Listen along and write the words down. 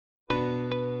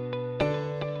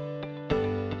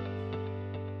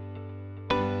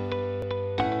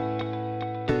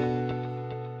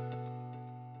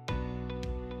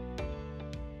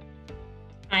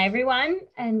Hi, everyone,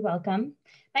 and welcome.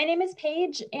 My name is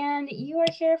Paige, and you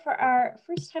are here for our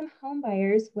first-time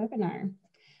homebuyers webinar.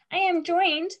 I am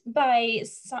joined by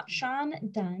Sean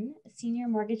Dunn, Senior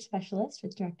Mortgage Specialist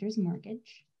with Directors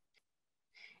Mortgage.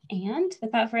 And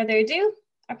without further ado,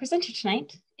 our presenter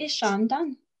tonight is Sean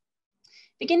Dunn.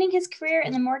 Beginning his career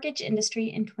in the mortgage industry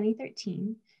in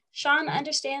 2013, Sean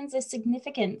understands the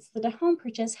significance that a home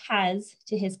purchase has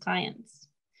to his clients.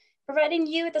 Providing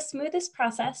you the smoothest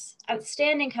process,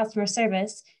 outstanding customer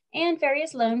service, and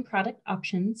various loan product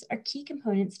options are key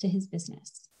components to his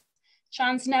business.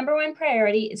 Sean's #1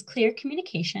 priority is clear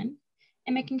communication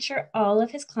and making sure all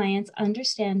of his clients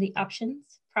understand the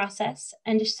options, process,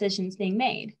 and decisions being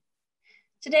made.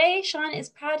 Today, Sean is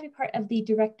proud to be part of the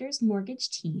Directors Mortgage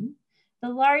team, the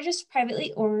largest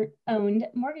privately owned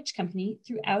mortgage company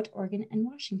throughout Oregon and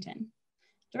Washington.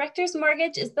 Directors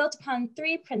Mortgage is built upon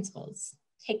 3 principles: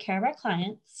 take care of our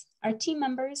clients, our team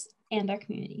members, and our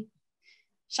community.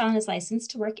 Sean is licensed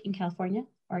to work in California,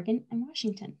 Oregon, and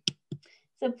Washington.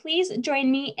 So please join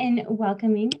me in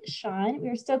welcoming Sean. We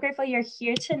are so grateful you're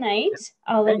here tonight,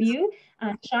 all of you.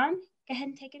 Sean, go ahead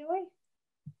and take it away.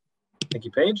 Thank you,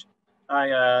 Paige.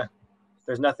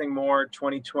 There's nothing more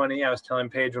 2020, I was telling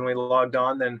Paige when we logged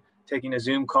on, than taking a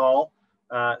Zoom call,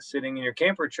 sitting in your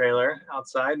camper trailer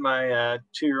outside. My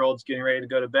 2-year-old's getting ready to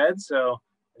go to bed, so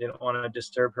I didn't want to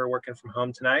disturb her working from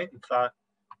home tonight and thought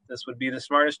this would be the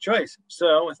smartest choice.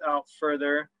 So without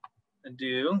further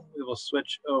ado, we will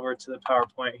switch over to the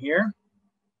PowerPoint here.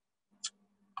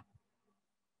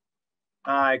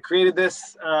 I created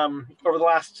this over the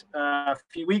last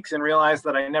few weeks and realized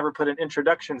that I never put an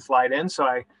introduction slide in. So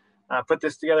I put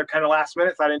this together kind of last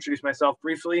minute. Thought I'd introduce myself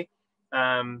briefly.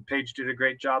 Paige did a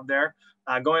great job there.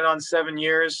 Going on 7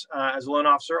 years as a loan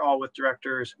officer, all with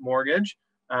Directors Mortgage,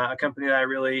 a company that I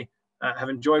really have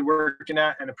enjoyed working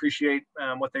at and appreciate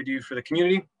what they do for the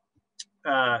community.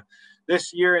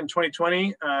 This year in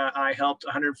 2020, I helped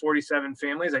 147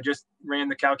 families. I just ran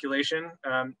the calculation,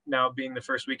 now being the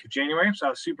first week of January. So I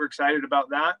was super excited about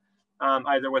that,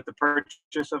 either with the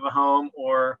purchase of a home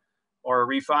or a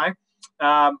refi.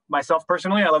 Myself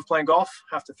personally, I love playing golf.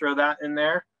 Have to throw that in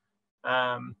there.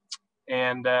 I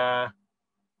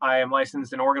am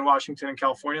licensed in Oregon, Washington, and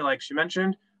California, like she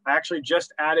mentioned. I actually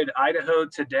just added Idaho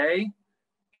today,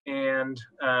 and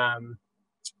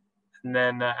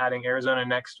then adding Arizona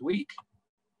next week.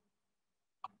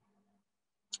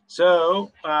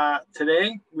 So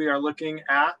today we are looking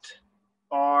at,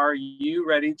 are you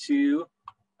ready to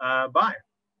buy?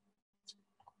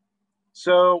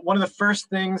 So one of the first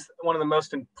things, one of the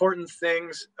most important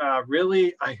things,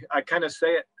 really, I kind of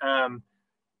say it,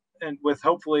 and with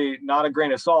hopefully not a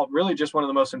grain of salt, really just one of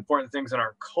the most important things in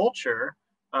our culture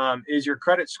is your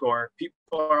credit score. People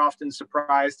are often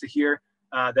surprised to hear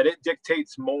that it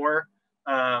dictates more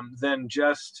than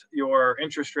just your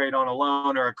interest rate on a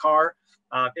loan or a car.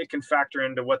 It can factor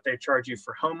into what they charge you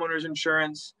for homeowners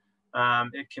insurance.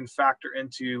 It can factor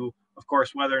into, of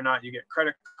course, whether or not you get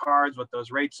credit cards, what those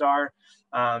rates are,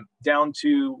 down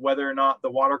to whether or not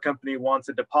the water company wants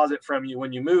a deposit from you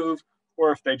when you move,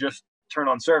 or if they just turn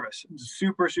on service. It's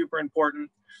super, super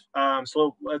important.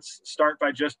 So let's start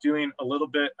by just doing a little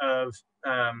bit of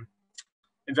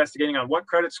investigating on what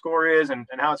credit score is and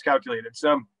how it's calculated.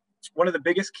 So one of the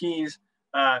biggest keys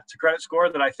to credit score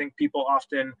that I think people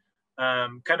often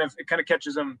kind of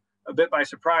catches them a bit by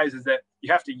surprise is that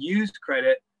you have to use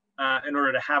credit in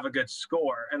order to have a good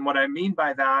score. And what I mean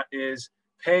by that is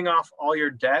paying off all your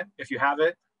debt if you have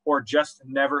it, or just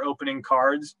never opening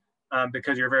cards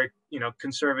because you're a very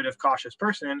conservative, cautious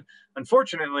person,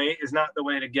 unfortunately, is not the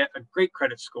way to get a great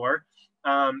credit score.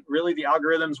 Really, the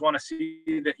algorithms want to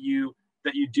see that you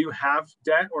do have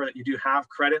debt, or that you do have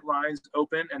credit lines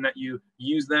open, and that you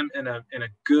use them in a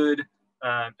good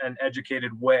and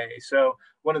educated way. So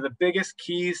one of the biggest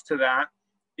keys to that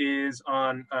is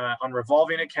on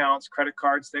revolving accounts, credit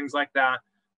cards, things like that.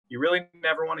 You really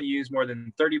never want to use more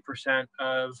than 30%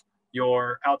 of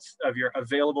your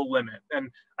available limit.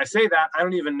 And I say that, I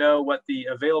don't even know what the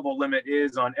available limit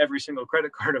is on every single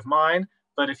credit card of mine.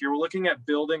 But if you're looking at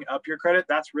building up your credit,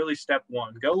 that's really step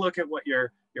 1. Go look at what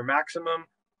your maximum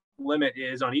limit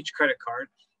is on each credit card.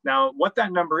 Now, what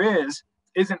that number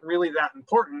isn't really that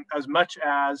important as much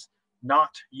as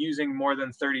not using more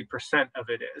than 30% of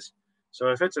it is. So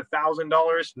if it's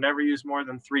 $1,000, never use more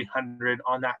than $300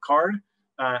 on that card.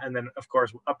 And then, of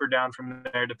course, up or down from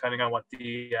there, depending on what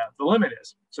the limit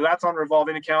is. So that's on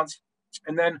revolving accounts.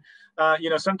 And then,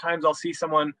 sometimes I'll see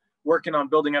someone working on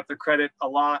building up their credit a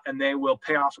lot, and they will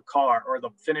pay off a car, or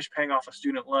they'll finish paying off a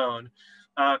student loan.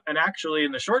 And actually,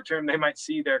 in the short term, they might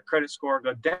see their credit score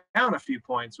go down a few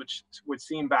points, which would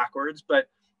seem backwards. But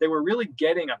they were really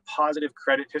getting a positive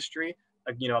credit history,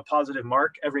 a positive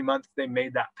mark every month they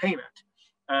made that payment.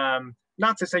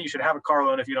 Not to say you should have a car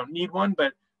loan if you don't need one,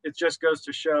 but it just goes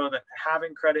to show that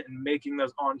having credit and making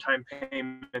those on-time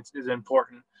payments is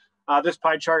important. This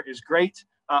pie chart is great.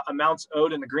 Amounts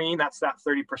owed in the green, that's that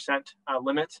 30%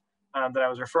 limit that I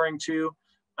was referring to.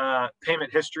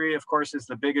 Payment history, of course, is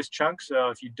the biggest chunk. So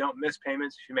if you don't miss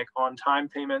payments, if you make on-time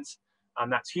payments,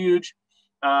 that's huge.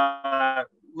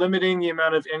 Limiting the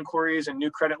amount of inquiries and new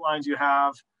credit lines you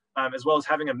have, as well as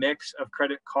having a mix of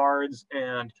credit cards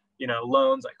and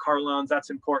loans like car loans, that's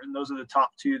important. Those are the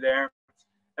top two there.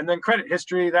 And then credit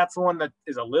history, that's the one that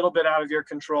is a little bit out of your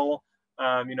control.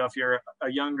 If you're a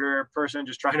younger person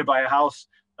just trying to buy a house,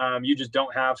 you just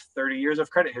don't have 30 years of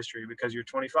credit history because you're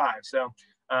 25. So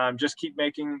just keep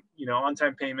making,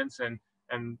 on-time payments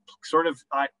and sort of,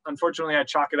 unfortunately, I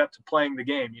chalk it up to playing the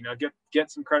game.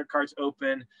 Get some credit cards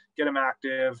open, get them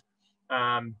active.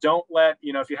 Don't let,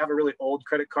 if you have a really old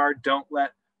credit card, don't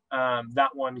let that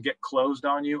one get closed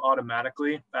on you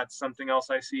automatically. That's something else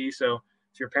I see. So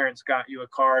if your parents got you a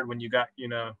card when you got,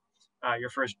 your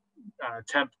first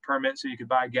temp permit so you could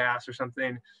buy gas or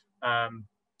something,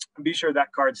 be sure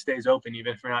that card stays open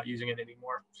even if you're not using it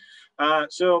anymore.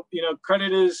 So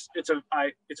credit it's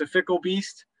a fickle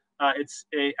beast. It's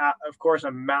of course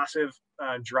a massive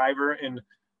driver in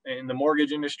the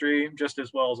mortgage industry, just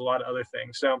as well as a lot of other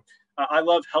things. So I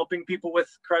love helping people with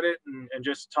credit and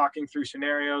just talking through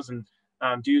scenarios and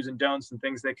do's and don'ts and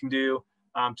things they can do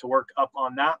to work up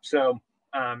on that. So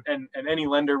and any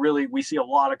lender, really, we see a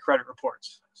lot of credit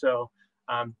reports. So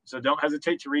don't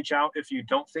hesitate to reach out if you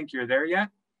don't think you're there yet,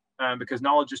 because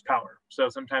knowledge is power. So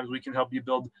sometimes we can help you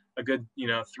build a good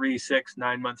 3, 6,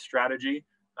 9 month strategy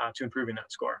to improving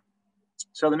that score.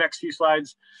 So the next few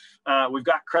slides, we've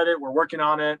got credit, we're working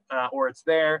on it, or it's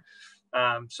there.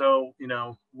 So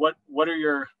what are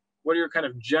your kind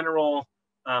of general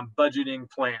budgeting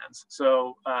plans?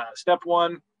 So step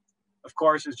one, of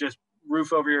course, is just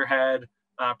roof over your head.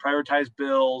 Prioritize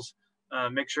bills.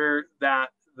 Make sure that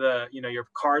your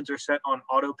cards are set on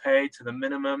auto pay to the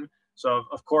minimum. So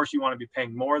of course you want to be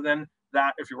paying more than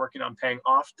that if you're working on paying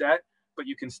off debt, but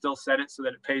you can still set it so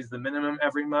that it pays the minimum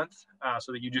every month,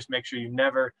 so that you just make sure you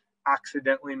never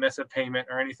accidentally miss a payment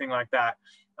or anything like that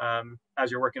as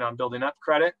you're working on building up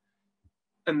credit.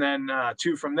 And then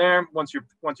 2 from there, once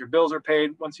your bills are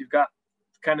paid, once you've got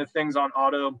kind of things on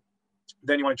auto,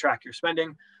 then you want to track your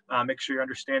spending. Make sure you're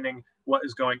understanding what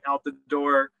is going out the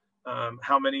door,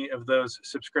 how many of those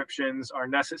subscriptions are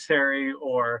necessary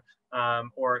or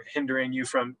hindering you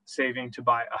from saving to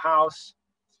buy a house.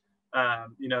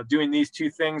 Doing these 2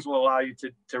 things will allow you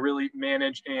to really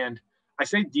manage. And I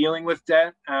say dealing with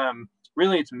debt,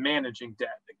 really it's managing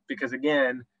debt, because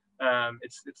again,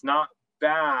 it's not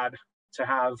bad to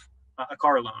have a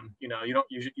car loan. You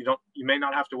may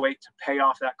not have to wait to pay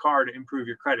off that car to improve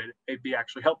your credit. It'd be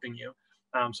actually helping you.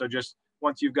 So just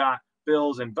once you've got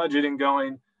bills and budgeting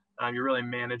going, you're really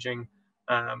managing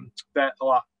debt a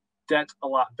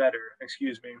lot better.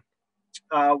 Excuse me.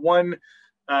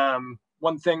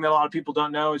 One thing that a lot of people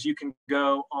don't know is you can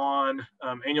go on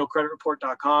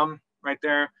annualcreditreport.com right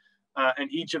there, and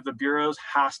each of the bureaus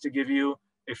has to give you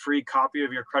a free copy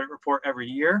of your credit report every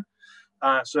year.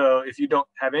 So if you don't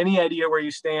have any idea where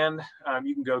you stand,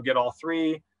 you can go get all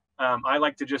 3. I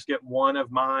like to just get one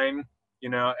of mine,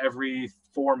 every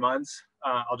 4 months.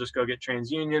 I'll just go get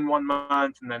TransUnion 1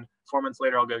 month, and then 4 months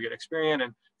later, I'll go get Experian.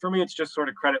 And for me, it's just sort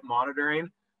of credit monitoring.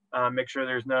 Make sure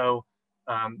there's no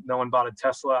one bought a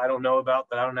Tesla I don't know about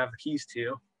that I don't have the keys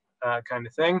to, kind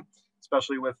of thing,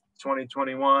 especially with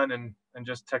 2021 and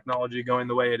just technology going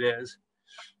the way it is.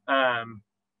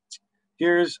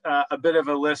 Here's a bit of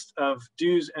a list of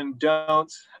do's and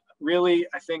don'ts. Really,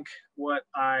 I think what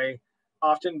I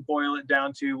often boil it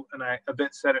down to, and I a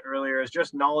bit said it earlier, is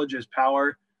just knowledge is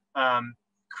power.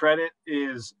 Credit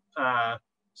is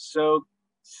so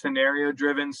scenario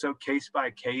driven, so case by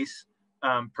case,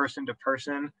 person to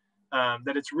person,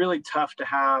 that it's really tough to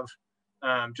have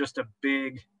just a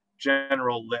big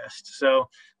general list. So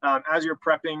as you're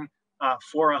prepping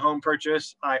for a home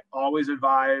purchase, I always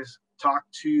advise talk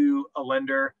to a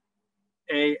lender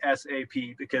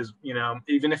ASAP, because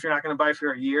even if you're not going to buy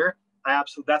for a year,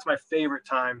 that's my favorite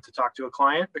time to talk to a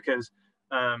client, because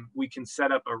we can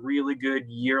set up a really good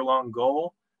year-long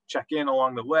goal, check in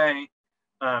along the way,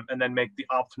 and then make the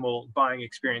optimal buying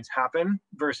experience happen,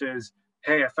 versus,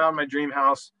 hey, I found my dream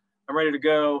house, I'm ready to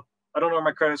go, I don't know where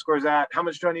my credit score is at, how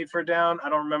much do I need for a down, I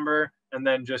don't remember, and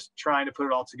then just trying to put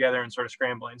it all together and sort of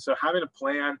scrambling. So having a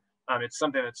plan, it's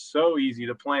something that's so easy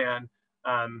to plan,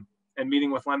 and meeting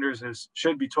with lenders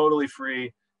should be totally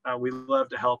free. We love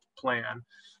to help plan.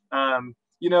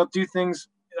 Do things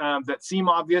that seem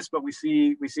obvious, but we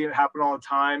see it happen all the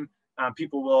time.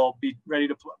 People will be ready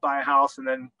to buy a house and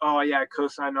then, oh yeah, I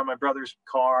co-signed on my brother's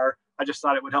car. I just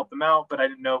thought it would help them out, but I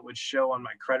didn't know it would show on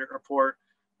my credit report.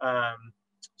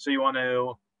 So you want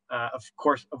to, of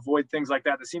course, avoid things like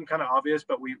that seem kind of obvious,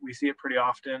 but we see it pretty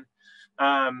often.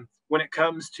 When it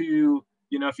comes to,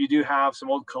 if you do have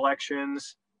some old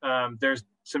collections, there's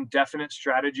some definite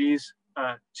strategies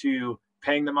to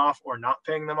paying them off or not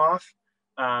paying them off.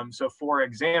 So for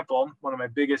example, one of my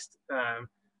biggest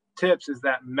tips is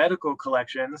that medical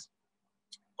collections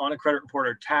on a credit report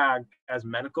are tagged as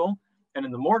medical. And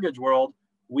in the mortgage world,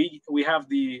 we have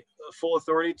the full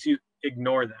authority to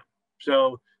ignore them.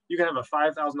 So you can have a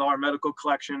 $5,000 medical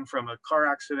collection from a car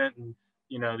accident and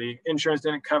the insurance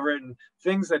didn't cover it, and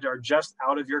things that are just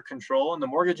out of your control. In the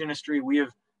mortgage industry, we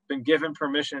have been given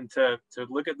permission to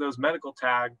look at those medical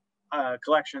tag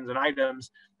collections and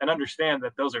items and understand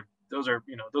that those are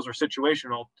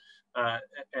situational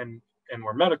and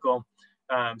were medical.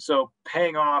 So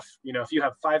paying off, if you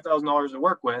have $5,000 to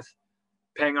work with,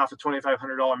 paying off a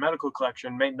 $2,500 medical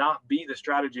collection may not be the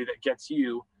strategy that gets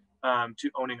you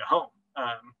to owning a home.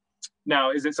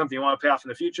 Now, is it something you want to pay off in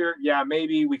the future? Yeah,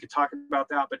 maybe we could talk about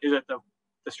that, but is it the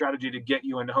strategy to get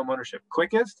you into home ownership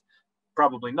quickest?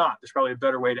 Probably not. There's probably a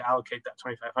better way to allocate that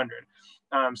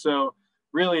 $2,500. So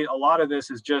really a lot of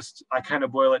this is just, I kind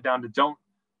of boil it down to don't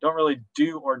really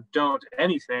do or don't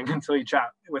anything until you chat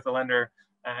with a lender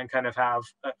and kind of have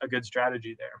a good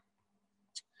strategy there.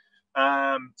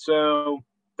 So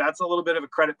that's a little bit of a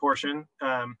credit portion.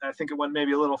 I think it went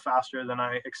maybe a little faster than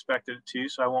I expected it to,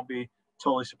 so I won't be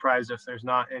totally surprised if there's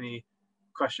not any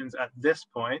questions at this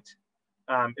point.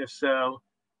 If so,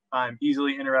 I'm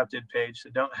easily interrupted, Paige,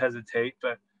 so don't hesitate,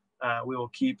 but we will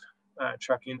keep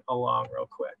trucking along real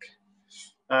quick.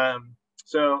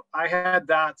 So I had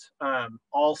that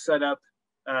all set up.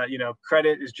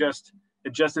 Credit is just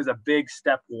is a big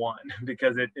step one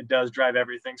because it does drive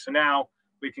everything. So now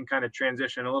we can kind of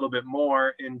transition a little bit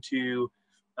more into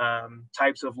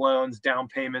types of loans, down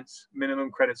payments, minimum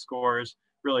credit scores,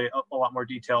 really a lot more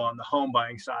detail on the home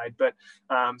buying side. But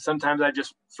sometimes I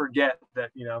just forget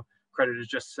that, credit is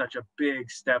just such a big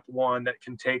step one that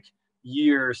can take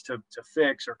years to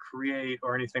fix or create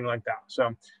or anything like that.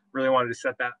 So really wanted to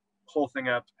set that whole thing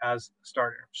up as a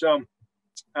starter. So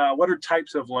what are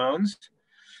types of loans?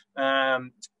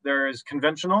 There's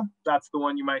conventional. That's the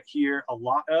one you might hear a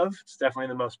lot of. It's definitely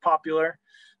the most popular.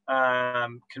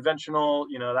 Conventional,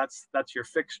 that's your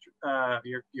fixed,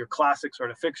 your classic sort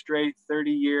of fixed rate,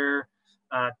 30-year.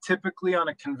 Typically on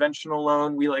a conventional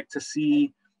loan, we like to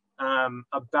see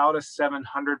about a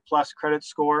 700 plus credit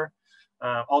score.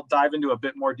 I'll dive into a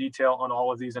bit more detail on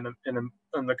all of these in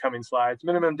the coming slides.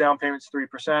 Minimum down payment's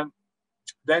 3%.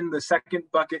 Then the second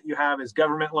bucket you have is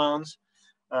government loans.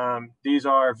 These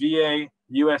are VA,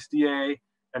 USDA,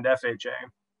 and FHA.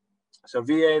 So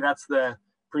VA, that's the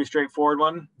pretty straightforward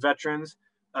one. Veterans,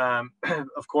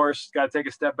 of course, got to take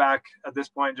a step back at this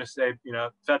point and just say,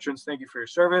 veterans, thank you for your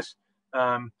service.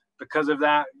 Because of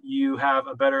that, you have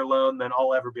a better loan than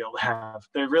I'll ever be able to have.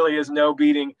 There really is no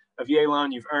beating a VA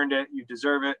loan. You've earned it. You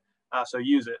deserve it. So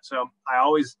use it. So I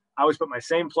always put my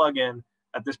same plug in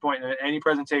at this point in any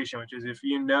presentation, which is if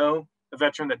you know a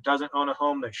veteran that doesn't own a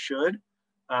home, they should.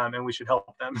 And we should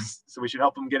help them. So we should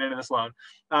help them get into this loan.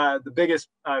 The biggest,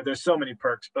 there's so many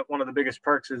perks, but one of the biggest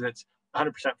perks is it's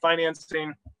 100%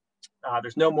 financing.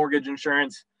 There's no mortgage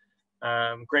insurance,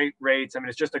 great rates. I mean,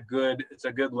 it's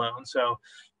a good loan. So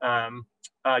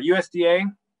USDA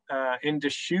in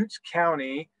Deschutes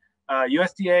County,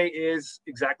 USDA is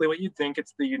exactly what you'd think.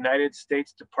 It's the United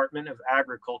States Department of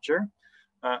Agriculture.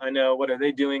 I know, what are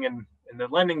they doing in the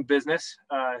lending business?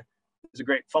 Is a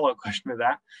great follow-up question to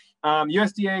that.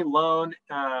 USDA loan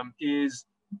is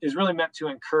really meant to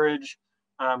encourage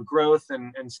growth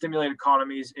and stimulate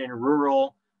economies in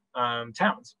rural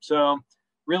towns. So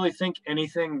really think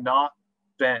anything not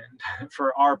Bend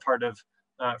for our part of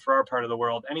the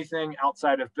world. Anything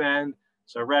outside of Bend,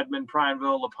 so Redmond,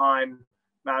 Prineville, La Pine,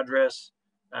 Madras,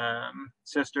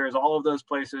 Sisters, all of those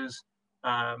places,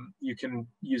 you can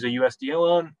use a USDA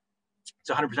loan.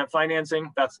 It's 100%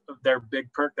 financing. That's their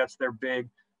big perk. That's their big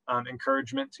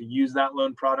encouragement to use that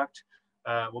loan product.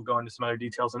 We'll go into some other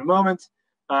details in a moment.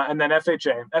 And then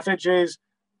FHA. FHA's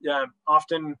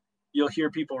often you'll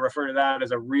hear people refer to that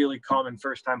as a really common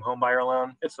first-time homebuyer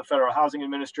loan. It's the Federal Housing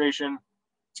Administration.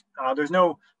 There's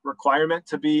no requirement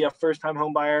to be a first-time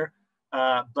homebuyer,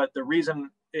 but the reason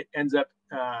it ends up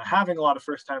having a lot of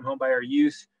first-time homebuyer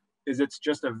use is it's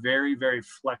just a very, very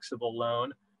flexible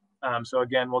loan. So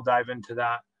again, we'll dive into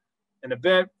that in a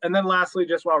bit. And then lastly,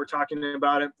 just while we're talking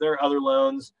about it, there are other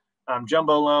loans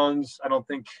Jumbo loans, I don't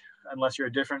think, unless you're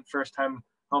a different first-time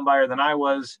home buyer than I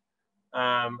was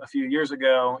a few years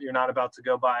ago, you're not about to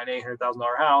go buy an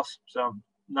 $800,000 house. So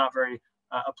not very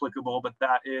applicable, but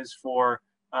that is for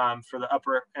the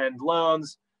upper end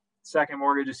loans. Second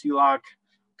mortgage is HELOC.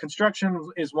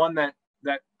 Construction is one that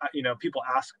people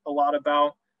ask a lot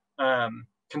about.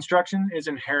 Construction is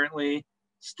inherently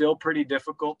still pretty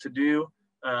difficult to do.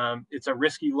 It's a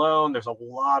risky loan. There's a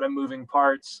lot of moving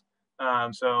parts.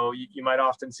 So you might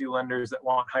often see lenders that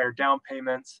want higher down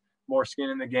payments, more skin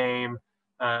in the game,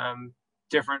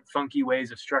 different funky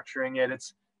ways of structuring it.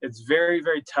 It's very,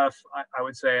 very tough, I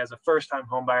would say, as a first-time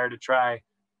home buyer to try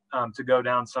to go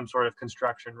down some sort of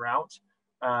construction route.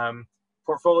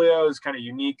 Portfolios, kind of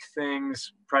unique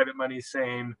things, private money,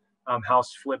 same,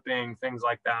 house flipping, things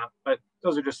like that. But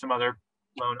those are just some other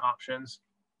loan options.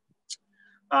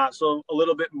 So a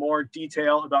little bit more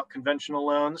detail about conventional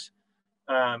loans.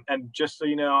 And just so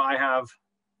you know, I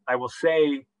will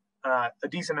say a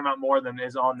decent amount more than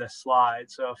is on this slide.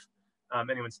 So if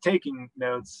anyone's taking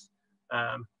notes,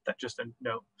 that's just a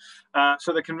note.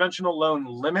 So the conventional loan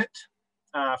limit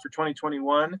for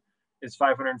 2021 is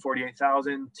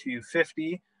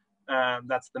 $548,250.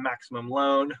 That's the maximum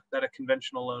loan that a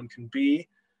conventional loan can be.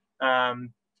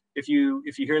 If you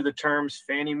hear the terms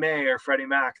Fannie Mae or Freddie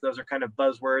Mac, those are kind of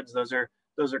buzzwords. Those are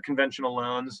conventional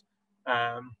loans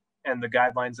and the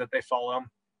guidelines that they follow.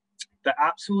 The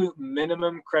absolute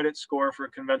minimum credit score for a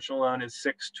conventional loan is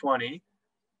 620.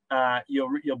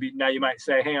 You'll be, now you might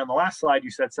say, hey, on the last slide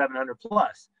you said 700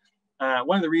 plus.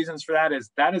 One of the reasons for that is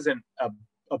a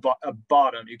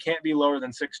bottom. You can't be lower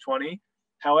than 620.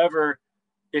 However,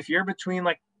 if you're between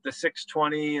like the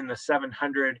 620 and the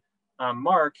 700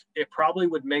 mark, it probably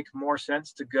would make more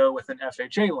sense to go with an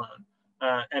FHA loan.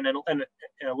 And a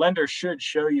lender should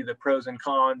show you the pros and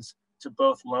cons to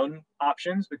both loan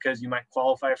options because you might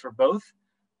qualify for both.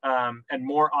 And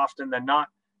more often than not,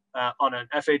 on an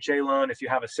FHA loan, if you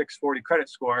have a 640 credit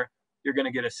score, you're going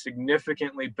to get a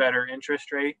significantly better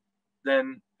interest rate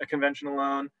than a conventional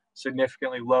loan,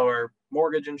 significantly lower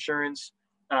mortgage insurance.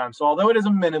 So although it is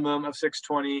a minimum of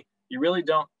 620, you really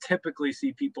don't typically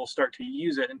see people start to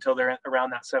use it until they're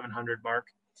around that 700 mark.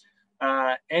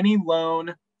 Any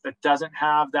loan that doesn't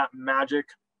have that magic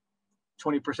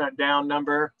 20% down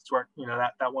number, it's where,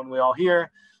 that one we all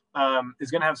hear, is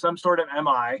going to have some sort of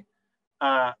MI.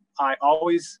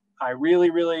 I really,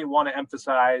 really want to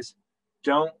emphasize,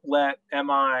 don't let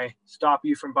MI stop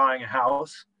you from buying a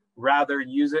house. Rather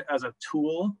use it as a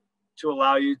tool to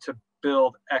allow you to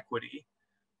build equity.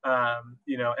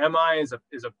 MI is a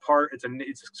part, it's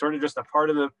sort of just a part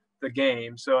of the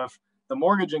game. So if the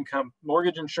mortgage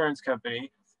insurance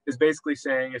company is basically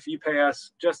saying, if you pay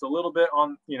us just a little bit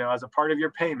on, as a part of your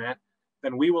payment,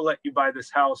 then we will let you buy this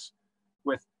house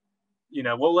with,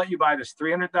 we'll let you buy this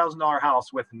 $300,000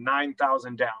 house with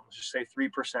 $9,000 down, let's just say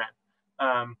 3%.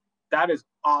 That is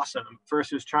awesome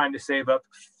versus trying to save up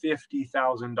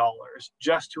 $50,000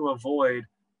 just to avoid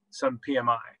some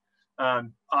PMI.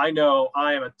 I know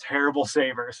I am a terrible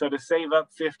saver. So to save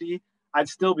up 50, I'd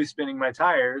still be spinning my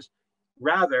tires.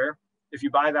 Rather, if you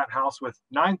buy that house with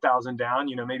 9,000 down,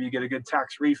 maybe you get a good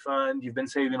tax refund, you've been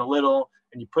saving a little,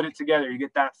 and you put it together, you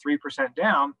get that 3%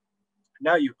 down.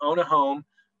 Now you own a home,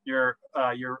 you're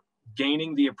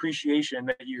gaining the appreciation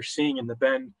that you're seeing in the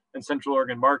Bend and Central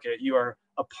Oregon market. You are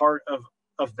a part of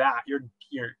that. You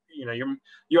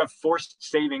have forced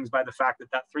savings by the fact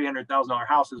that $300,000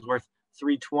 house is worth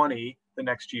 $320 the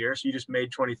next year. So you just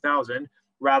made $20,000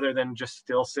 rather than just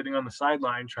still sitting on the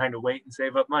sideline trying to wait and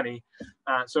save up money.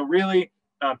 So really,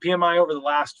 PMI over the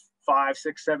last 5,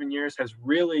 6, 7 years has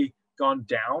really gone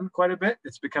down quite a bit.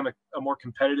 It's become a more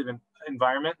competitive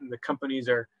environment, and the companies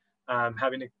are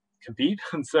having to compete.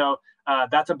 And so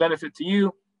that's a benefit to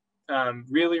you.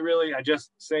 Really, really, I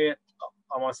just say it.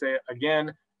 I want to say it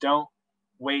again. Don't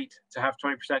wait to have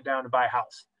 20% down to buy a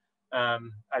house.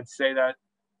 I'd say that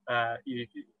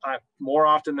more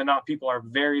often than not, people are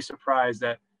very surprised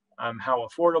at how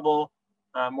affordable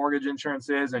mortgage insurance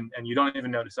is, and you don't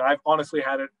even notice it. I've honestly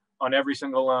had it on every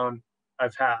single loan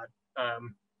I've had.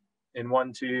 In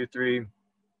 1, 2, 3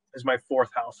 is my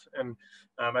 4th house, and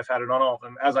I've had it on all of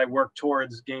them as I work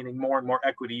towards gaining more and more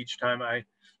equity each time I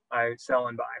sell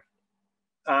and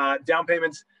buy. Down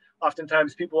payments.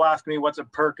 Oftentimes people ask me, what's a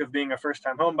perk of being a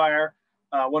first-time home buyer?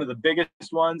 One of the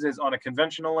biggest ones is on a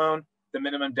conventional loan, the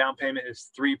minimum down payment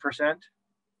is 3%.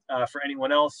 For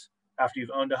anyone else, after you've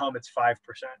owned a home, it's 5%.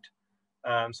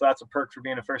 So that's a perk for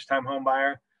being a first-time home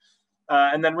buyer.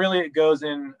 And then really it goes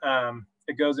in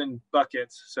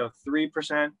buckets. So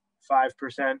 3%,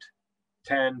 5%,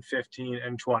 10, 15,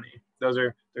 and 20.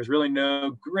 There's really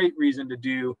no great reason to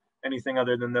do anything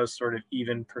other than those sort of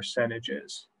even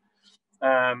percentages.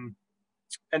 And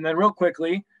then real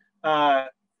quickly, I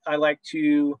like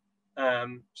to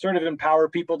sort of empower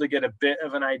people to get a bit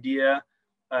of an idea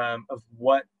of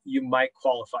what you might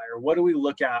qualify, or what do we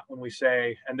look at when we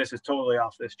say, and this is totally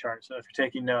off this chart, so if you're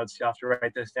taking notes, you have to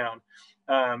write this down.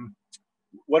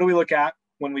 What do we look at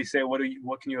when we say, what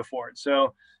can you afford?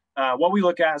 So what we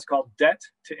look at is called debt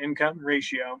to income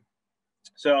ratio.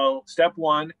 So step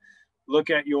one, look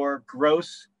at your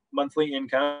gross monthly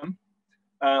income.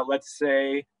 Let's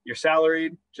say you're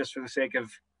salaried, just for the sake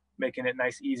of making it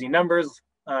nice, easy numbers.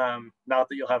 Not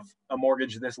that you'll have a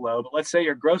mortgage this low, but let's say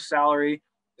your gross salary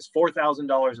is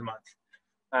 $4,000 a month.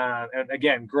 And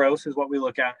again, gross is what we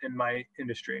look at in my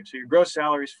industry. So your gross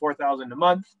salary is $4,000 a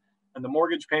month, and the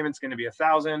mortgage payment's going to be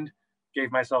 $1,000.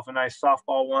 Gave myself a nice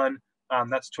softball one.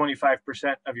 That's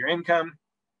 25% of your income.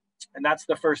 And that's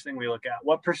the first thing we look at.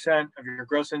 What percent of your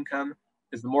gross income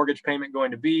is the mortgage payment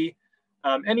going to be?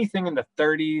 Anything in the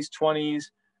 30s, 20s,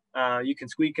 you can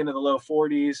squeak into the low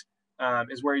 40s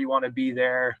is where you want to be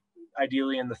there.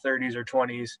 Ideally in the 30s or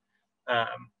 20s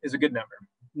is a good number.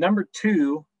 Number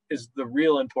two is the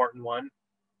real important one.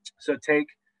 So take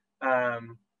the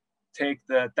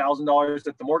 $1,000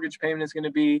 that the mortgage payment is going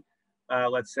to be.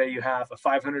 Let's say you have a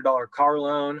 $500 car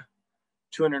loan,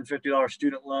 $250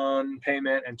 student loan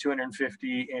payment, and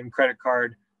 $250 in credit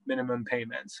card minimum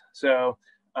payments. So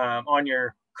on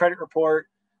your credit report,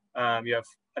 you have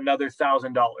another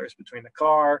 $1,000 between the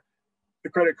car, the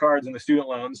credit cards, and the student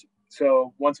loans.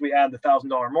 So once we add the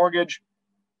 $1,000 mortgage,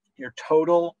 your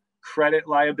total credit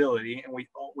liability, and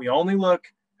we only look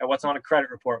at what's on a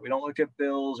credit report. We don't look at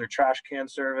bills or trash can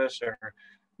service or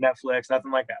Netflix,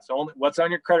 nothing like that. So only what's on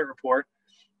your credit report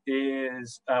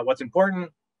is what's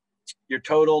important. Your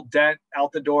total debt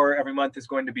out the door every month is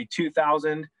going to be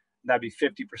 $2,000. That'd be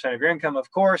 50% of your income,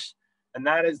 of course. And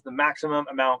that is the maximum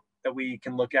amount that we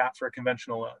can look at for a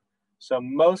conventional loan. So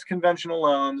most conventional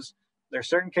loans, there are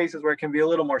certain cases where it can be a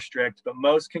little more strict, but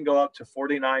most can go up to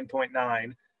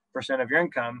 49.9% of your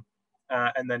income,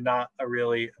 and then not a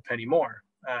penny more.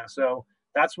 So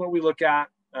that's what we look at.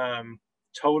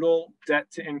 Total debt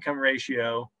to income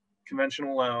ratio,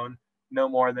 conventional loan, no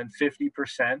more than 50%.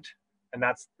 And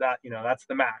that's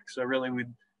the max. So really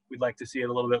we'd like to see it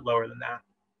a little bit lower than that.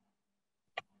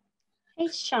 Hey,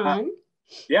 Sean.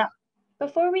 Yeah.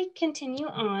 Before we continue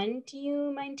on, do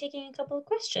you mind taking a couple of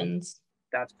questions?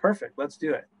 That's perfect. Let's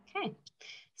do it. Okay.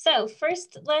 So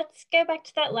first, let's go back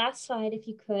to that last slide, if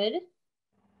you could.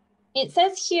 It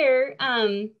says here,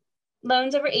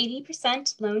 loans over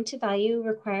 80% loan to value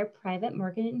require private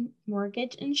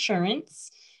mortgage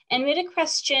insurance. And we had a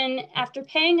question, after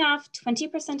paying off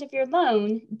 20% of your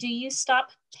loan, do you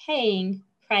stop paying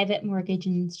private mortgage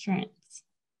insurance?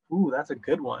 Ooh, that's a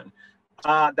good one.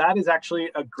 That is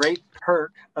actually a great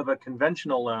perk of a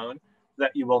conventional loan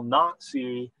that you will not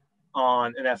see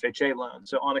on an FHA loan.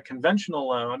 So on a conventional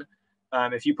loan,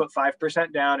 if you put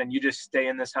 5% down and you just stay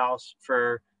in this house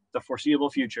for the foreseeable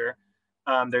future,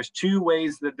 there's two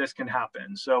ways that this can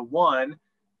happen. So one,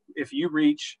 if you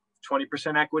reach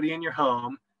 20% equity in your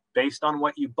home based on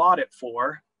what you bought it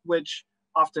for, which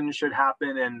often should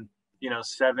happen in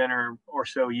 7 or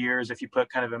so years if you put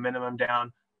kind of a minimum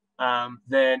down,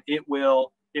 then it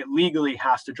legally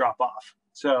has to drop off.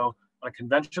 So on a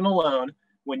conventional loan,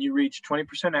 when you reach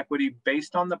 20% equity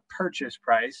based on the purchase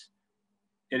price,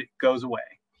 it goes away.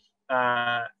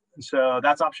 So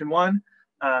that's option one.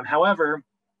 However,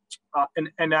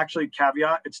 and actually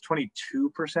caveat, it's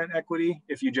 22% equity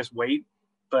if you just wait,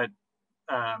 but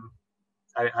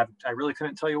I really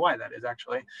couldn't tell you why that is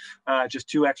actually. Just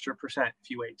 2 extra percent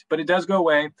if you wait, but it does go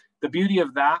away. The beauty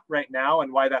of that right now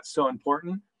and why that's so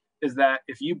important is that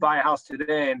if you buy a house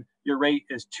today and your rate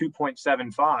is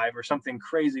 2.75 or something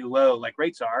crazy low like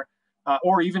rates are,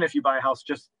 or even if you buy a house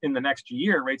just in the next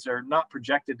year, rates are not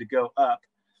projected to go up,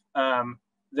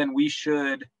 then we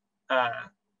should,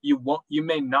 you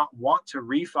may not want to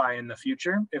refi in the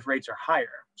future if rates are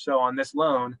higher. So on this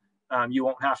loan, you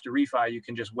won't have to refi, you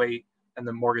can just wait and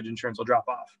the mortgage insurance will drop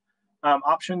off.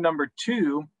 Option number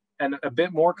two, and a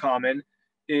bit more common,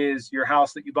 is your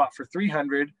house that you bought for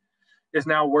 $300 is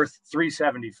now worth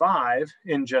 $375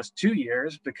 in just 2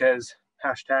 years because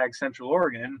 #Central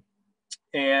Oregon.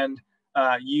 And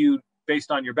you, based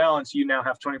on your balance, you now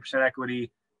have 20% equity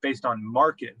based on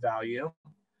market value.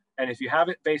 And if you have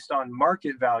it based on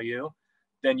market value,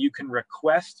 then you can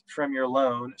request from your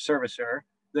loan servicer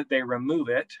that they remove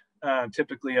it,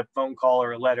 typically a phone call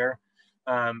or a letter.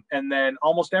 And then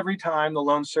almost every time the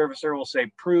loan servicer will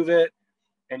say, prove it,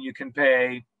 and you can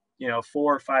pay $400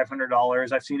 or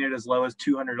 $500. I've seen it as low as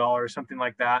 $200, something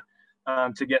like that.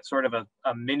 to get sort of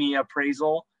a mini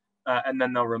appraisal, and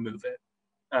then they'll remove it.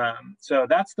 So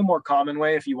that's the more common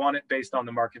way if you want it based on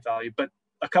the market value. But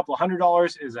a couple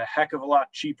 $100 is a heck of a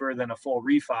lot cheaper than a full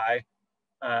refinance,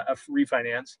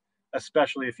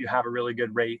 especially if you have a really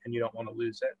good rate and you don't want to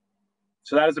lose it.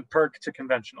 So that is a perk to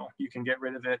conventional. You can get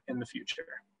rid of it in the future.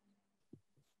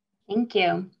 Thank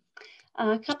you.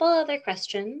 A couple other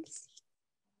questions.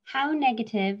 How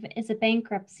negative is a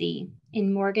bankruptcy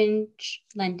in mortgage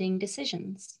lending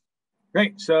decisions?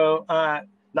 Great. So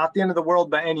not the end of the world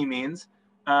by any means.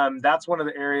 That's one of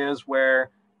the areas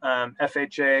where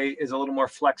FHA is a little more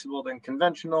flexible than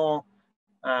conventional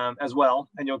as well.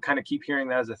 And you'll kind of keep hearing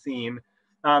that as a theme.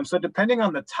 So depending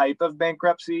on the type of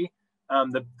bankruptcy,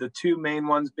 the two main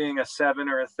ones being a 7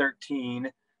 or a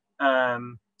 13,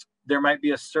 there might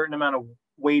be a certain amount of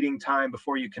waiting time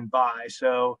before you can buy.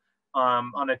 So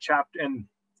on a chapter, and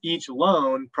each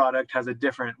loan product has a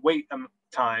different wait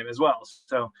time as well.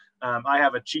 So I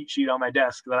have a cheat sheet on my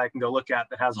desk that I can go look at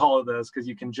that has all of those, because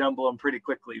you can jumble them pretty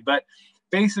quickly. But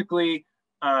basically,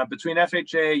 between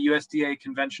FHA, USDA,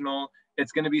 conventional,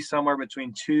 it's going to be somewhere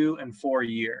between 2 and 4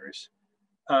 years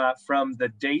from the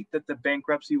date that the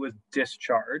bankruptcy was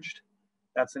discharged.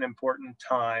 That's an important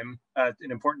time. An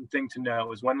important thing to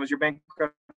know is, when was your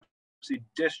bankruptcy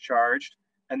discharged?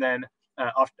 And then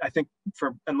I think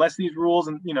unless these rules,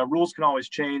 and rules can always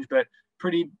change, but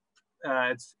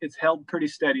it's held pretty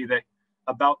steady that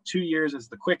about 2 years is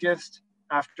the quickest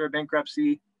after a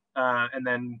bankruptcy, and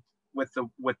then with the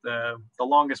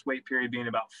longest wait period being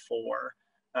about 4.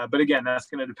 But again, that's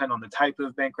going to depend on the type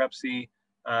of bankruptcy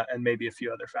and maybe a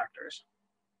few other factors.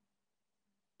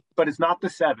 But it's not the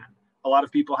 7. A lot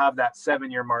of people have that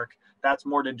 7-year mark. That's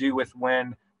more to do with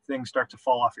when things start to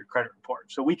fall off your credit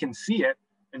report. So we can see it,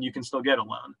 and you can still get a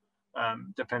loan,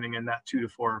 depending in that 2 to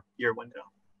 4 year window.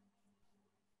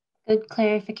 Good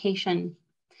clarification.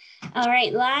 All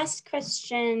right, last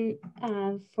question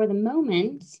for the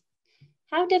moment.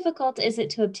 How difficult is it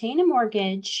to obtain a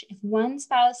mortgage if one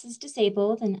spouse is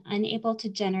disabled and unable to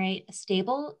generate a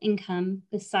stable income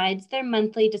besides their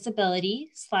monthly disability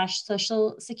 /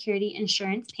 Social Security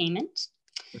insurance payment,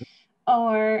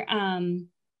 or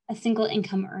a single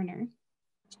income earner?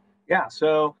 Yeah,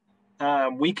 so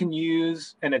we can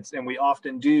use, and we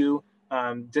often do,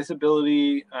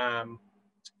 disability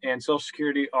and Social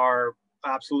Security are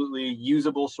absolutely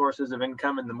usable sources of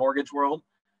income in the mortgage world.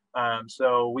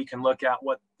 So we can look at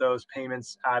what those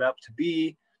payments add up to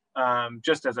be.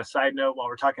 Just as a side note, while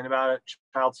we're talking about it,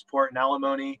 child support and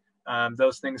alimony,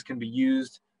 those things can be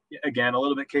used, again, a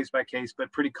little bit case by case,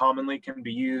 but pretty commonly can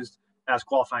be used as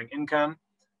qualifying income.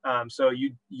 So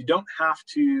you don't have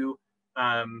to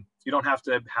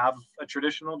have a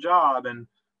traditional job and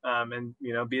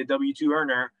be a W-2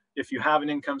 earner. If you have an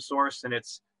income source and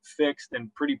it's fixed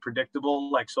and pretty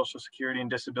predictable, like Social Security and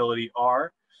disability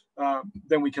are,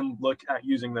 then we can look at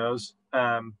using those.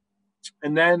 And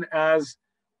then as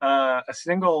a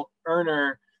single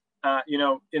earner,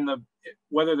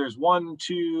 whether there's 1,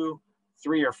 2,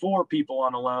 3, or 4 people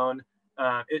on a loan,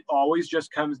 it always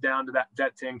just comes down to that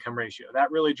debt to income ratio.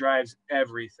 That really drives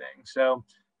everything. So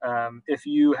if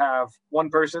you have 1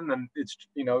 person, then it's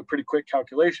a pretty quick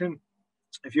calculation.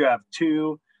 If you have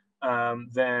 2,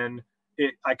 then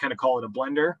I kind of call it a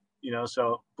blender.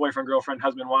 So boyfriend, girlfriend,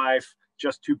 husband, wife,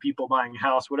 just 2 people buying a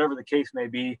house, whatever the case may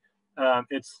be.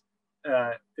 It's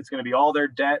going to be all their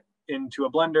debt into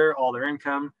a blender, all their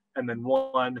income, and then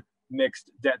 1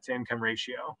 mixed debt to income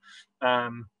ratio.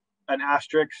 An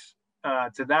asterisk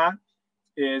to that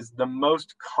is the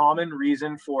most common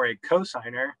reason for a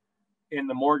cosigner in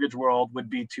the mortgage world would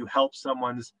be to help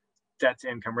someone's debt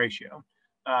to income ratio.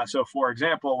 So for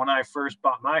example, when I first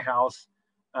bought my house,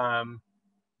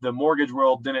 the mortgage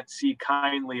world didn't see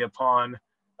kindly upon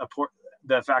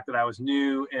the fact that I was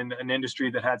new in an industry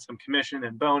that had some commission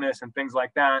and bonus and things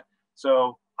like that.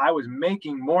 So I was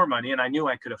making more money and I knew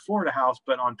I could afford a house,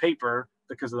 but on paper,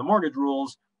 because of the mortgage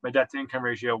rules, my debt to income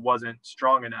ratio wasn't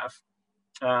strong enough.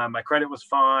 My credit was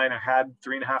fine. I had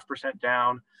 3.5%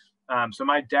 down. So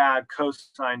my dad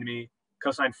co-signed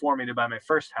for me to buy my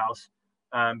first house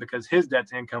because his debt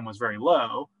to income was very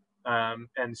low.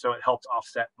 And so it helped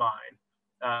offset mine.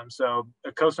 So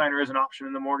a cosigner is an option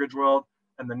in the mortgage world.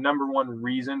 And the number one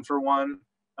reason for one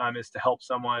is to help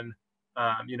someone.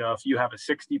 If you have a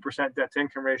 60% debt to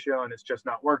income ratio and it's just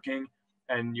not working,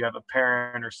 and you have a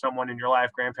parent or someone in your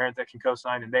life, grandparent, that can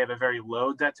cosign and they have a very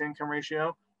low debt to income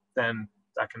ratio, then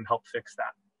that can help fix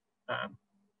that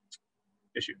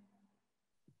issue.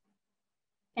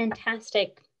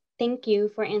 Fantastic. Thank you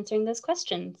for answering those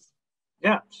questions.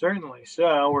 Yeah, certainly.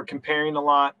 So we're comparing a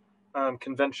lot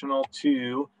conventional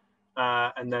to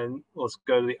And then let's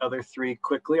go to the other three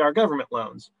quickly, our government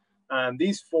loans.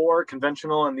 These four,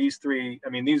 conventional, and these three, I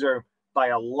mean, these are by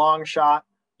a long shot.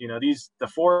 The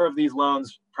four of these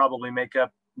loans probably make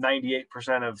up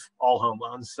 98% of all home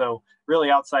loans. So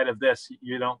really outside of this,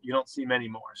 you don't see many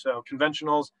more. So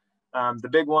conventionals, the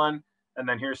big one, and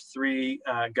then here's three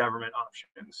government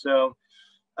options. So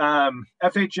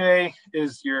FHA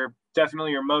is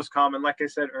definitely your most common. Like I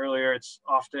said earlier, it's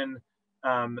often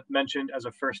mentioned as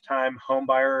a first-time home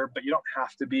buyer, but you don't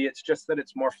have to be. It's just that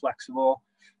it's more flexible.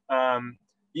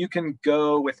 You can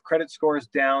go with credit scores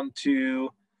down to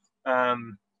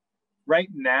right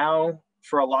now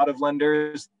for a lot of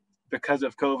lenders, because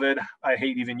of COVID. I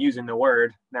hate even using the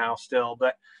word now still,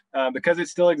 but because it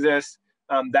still exists,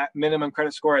 that minimum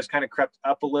credit score has kind of crept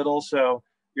up a little. So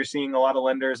you're seeing a lot of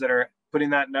lenders that are putting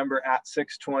that number at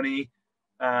 620,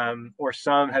 or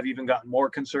some have even gotten more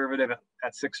conservative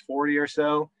at 640 or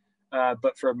so.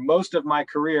 But for most of my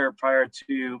career prior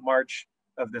to March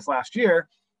of this last year,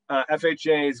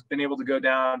 FHA has been able to go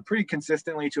down pretty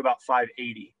consistently to about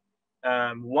 580.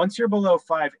 Once you're below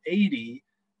 580,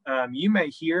 you may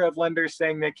hear of lenders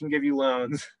saying they can give you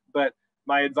loans, but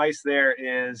my advice there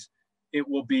is it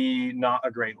will be not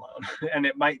a great loan. And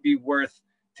it might be worth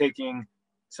taking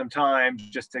some time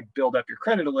just to build up your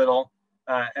credit a little,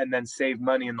 and then save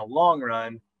money in the long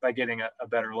run by getting a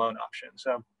better loan option.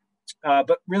 So,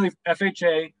 but really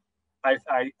FHA,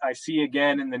 I see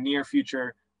again in the near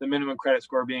future, the minimum credit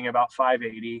score being about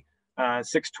 580.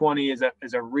 620 is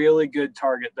a really good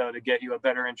target though, to get you a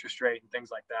better interest rate and things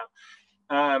like that.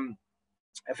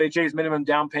 FHA's minimum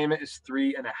down payment is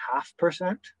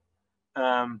 3.5%.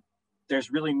 There's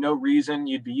really no reason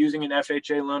you'd be using an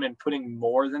FHA loan and putting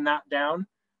more than that down.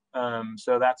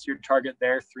 So that's your target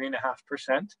there,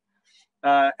 3.5%.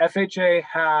 FHA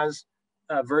has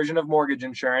a version of mortgage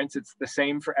insurance. It's the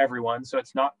same for everyone. So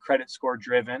it's not credit score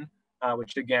driven,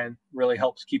 which again, really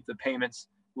helps keep the payments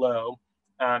low.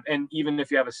 And even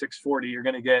if you have a 640, you're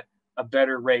going to get a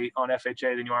better rate on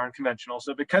FHA than you are on conventional.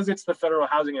 So because it's the Federal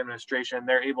Housing Administration,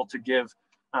 they're able to give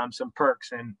some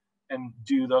perks and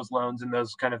do those loans in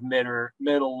those kind of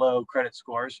middle low credit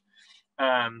scores.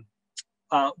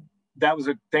 That was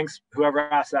thanks whoever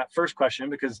asked that first question,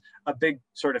 because a big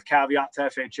sort of caveat to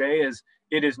FHA is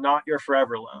it is not your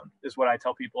forever loan, is what I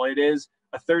tell people. It is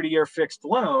a 30-year fixed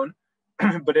loan,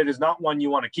 but it is not one you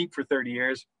want to keep for 30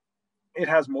 years. It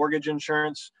has mortgage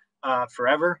insurance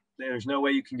forever. There's no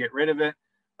way you can get rid of it.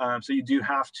 So you do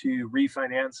have to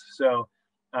refinance. So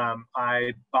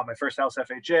I bought my first house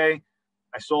FHA.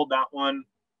 I sold that one.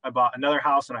 I bought another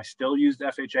house and I still used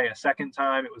FHA a second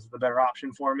time. It was the better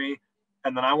option for me.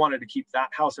 And then I wanted to keep that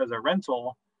house as a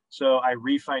rental. So I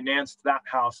refinanced that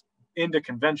house into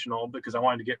conventional because I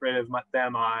wanted to get rid of the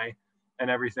MI and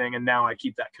everything. And now I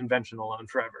keep that conventional loan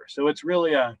forever. So it's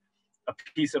really a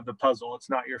piece of the puzzle.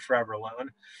 It's not your forever loan.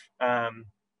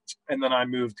 And then I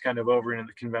moved kind of over into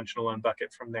the conventional loan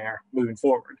bucket from there moving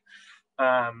forward.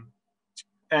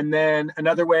 And then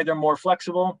another way they're more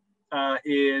flexible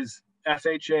is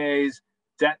FHA's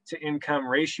debt to income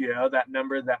ratio. That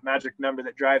number, that magic number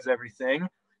that drives everything,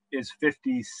 is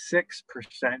 56%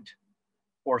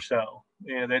 or so.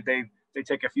 They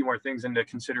take a few more things into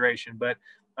consideration, but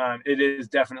it is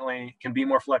definitely can be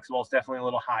more flexible. It's definitely a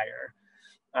little higher.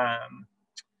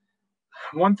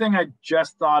 One thing I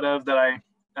just thought of that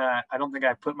I don't think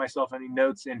I put myself any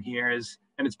notes in here is,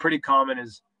 and it's pretty common,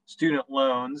 is student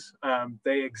loans.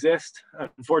 They exist.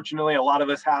 Unfortunately, a lot of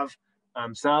us have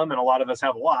some, and a lot of us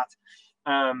have a lot.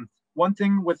 One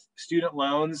thing with student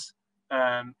loans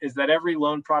is that every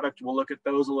loan product will look at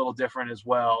those a little different as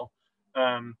well.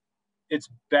 It's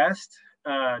best,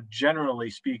 generally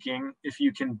speaking, if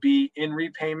you can be in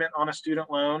repayment on a student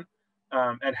loan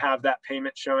and have that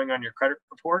payment showing on your credit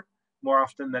report. More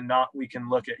often than not, we can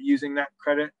look at using that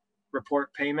credit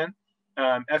report payment.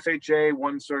 FHA,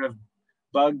 one sort of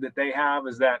bug that they have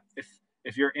is that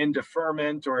if you're in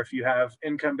deferment or if you have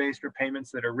income-based repayments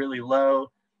that are really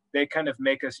low, they kind of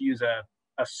make us use a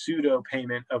pseudo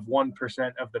payment of 1%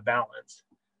 of the balance.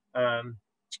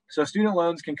 So student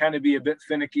loans can kind of be a bit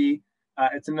finicky.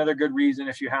 It's another good reason,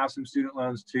 if you have some student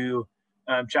loans, to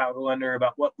chat with a lender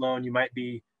about what loan you might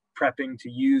be prepping to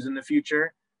use in the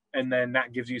future. And then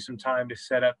that gives you some time to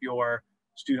set up your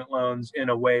student loans in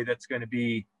a way that's going to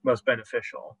be most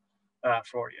beneficial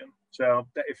for you. So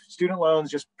if student loans,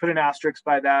 just put an asterisk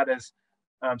by that as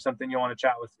something you want to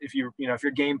chat with. If you're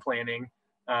game planning,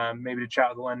 maybe to chat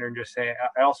with the lender and just say,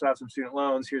 I also have some student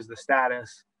loans. Here's the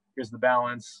status. Here's the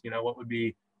balance.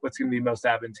 What's going to be most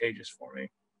advantageous for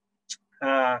me.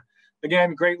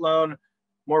 Again, great loan,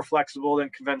 more flexible than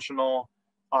conventional,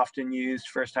 often used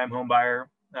first-time home buyer.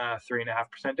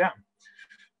 3.5%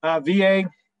 down. VA,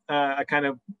 I kind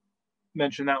of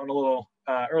mentioned that one a little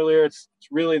earlier. It's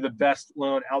really the best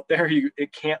loan out there.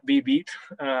 It can't be beat,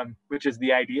 which is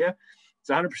the idea. It's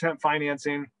 100%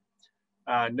 financing,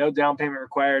 no down payment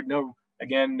required. No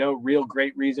real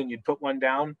great reason you'd put one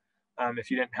down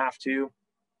if you didn't have to.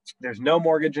 There's no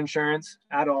mortgage insurance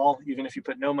at all, even if you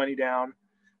put no money down.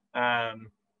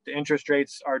 The interest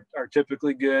rates are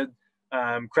typically good.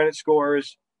 Credit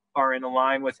scores are in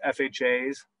line with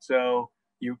FHAs. So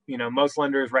you know, most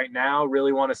lenders right now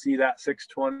really want to see that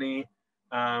 620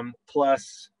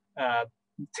 plus.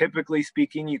 Typically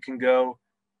speaking, you can go,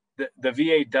 the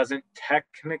VA doesn't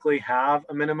technically have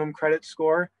a minimum credit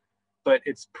score, but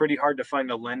it's pretty hard to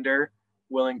find a lender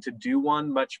willing to do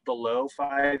one much below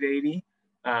 580.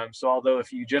 So although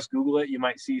if you just Google it, you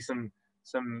might see some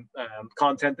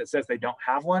content that says they don't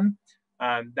have one.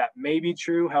 That may be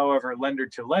true. However, lender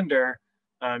to lender,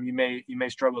 you may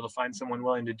struggle to find someone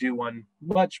willing to do one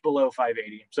much below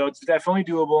 580. So it's definitely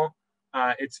doable.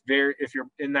 If you're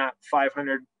in that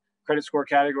 500 credit score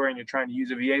category and you're trying to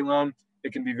use a VA loan,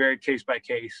 it can be very case by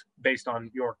case based on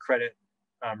your credit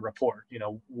report. You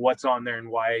know, what's on there and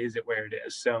why is it where it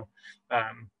is. So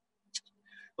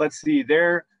let's see,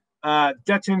 their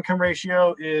debt to income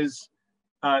ratio is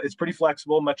it's pretty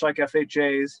flexible, much like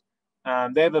FHA's.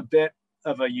 They have a bit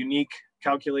of a unique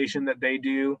calculation that they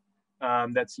do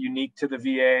that's unique to the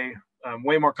VA,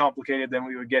 way more complicated than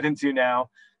we would get into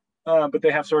now. But they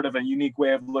have sort of a unique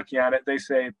way of looking at it. They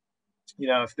say, you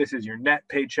know, if this is your net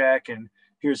paycheck and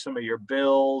here's some of your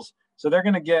bills. So they're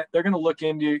going to look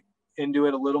into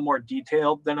it a little more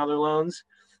detailed than other loans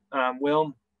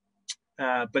will.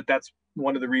 But that's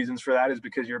one of the reasons for that is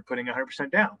because you're putting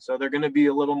 100% down. So they're going to be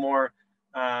a little more,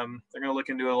 they're going to look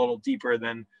into it a little deeper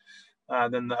than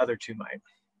the other two might.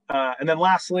 And then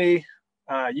lastly,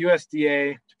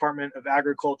 USDA, Department of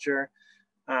Agriculture,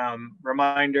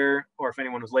 reminder, or if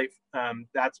anyone was late,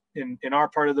 that's in our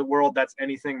part of the world, that's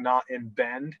anything not in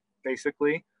Bend,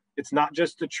 basically. It's not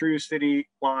just the true city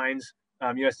lines.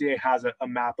 USDA has a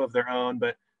map of their own,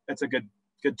 but that's a good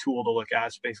tool to look at.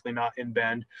 It's basically not in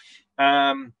Bend.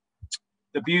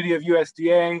 The beauty of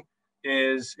USDA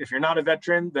is if you're not a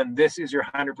veteran, then this is your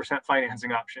 100%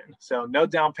 financing option. So no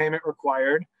down payment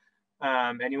required.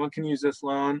 Anyone can use this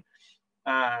loan.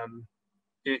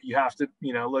 You have to,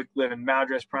 you know, live in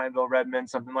Madras, Prineville, Redmond,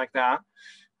 something like that.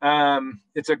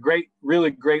 It's a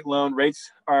really great loan.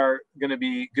 Rates are going to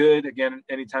be good. Again,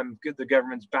 anytime the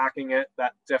government's backing it,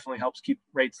 that definitely helps keep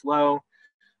rates low.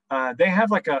 They have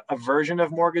like a version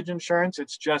of mortgage insurance.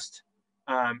 It's just,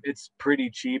 it's pretty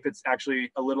cheap. It's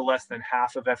actually a little less than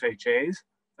half of FHA's.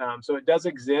 So it does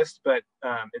exist, but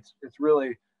it's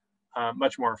really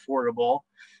much more affordable.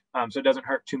 So it doesn't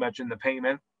hurt too much in the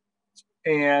payment.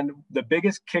 And the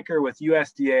biggest kicker with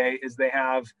USDA is they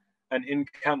have an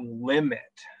income limit.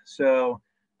 So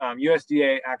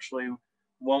USDA actually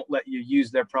won't let you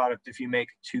use their product if you make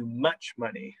too much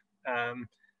money.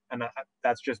 And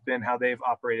that's just been how they've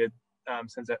operated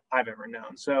since I've ever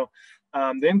known. So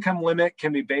the income limit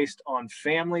can be based on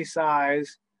family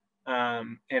size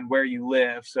and where you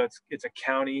live. So it's a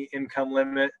county income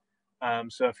limit.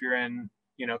 So if you're in,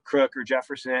 you know, Crook or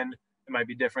Jefferson, it might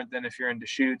be different than if you're in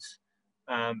Deschutes.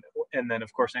 And then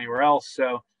of course anywhere else.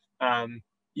 So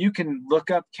you can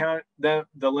look up the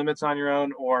limits on your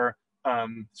own, or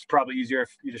it's probably easier if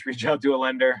you just reach out to a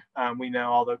lender. We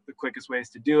know all the quickest ways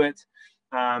to do it.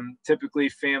 Typically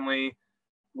family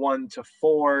 1 to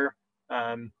 4.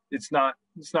 It's not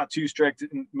too strict.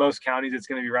 In most counties, it's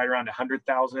going to be right around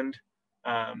 100,000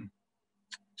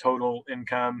 total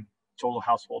income, total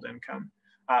household income.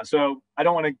 So I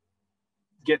don't want to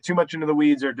get too much into the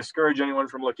weeds or discourage anyone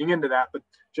from looking into that, but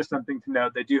just something to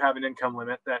note. They do have an income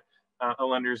limit that a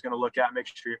lender is going to look at, make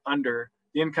sure you're under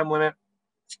the income limit.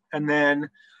 And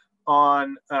then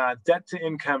on debt to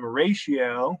income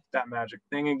ratio, that magic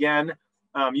thing again,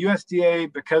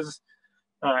 USDA, because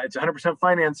it's 100%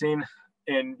 financing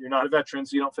and you're not a veteran,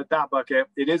 so you don't fit that bucket,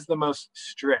 it is the most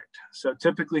strict. So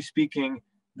typically speaking,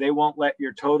 they won't let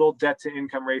your total debt to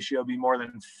income ratio be more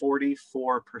than 44%.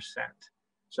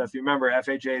 So if you remember,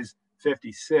 FHA is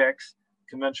 56,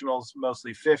 conventional's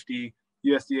mostly 50,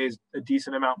 USDA is a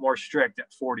decent amount more strict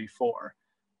at 44.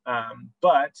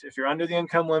 But if you're under the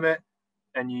income limit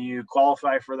and you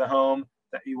qualify for the home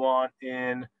that you want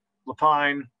in La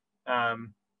Pine,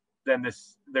 then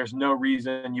there's no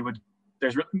reason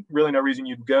there's really no reason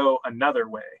you'd go another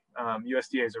way.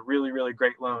 USDA is a really, really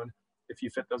great loan if you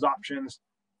fit those options.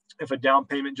 If a down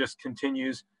payment just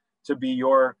continues to be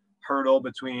your hurdle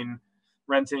between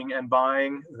renting and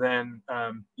buying, then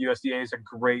USDA is a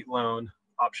great loan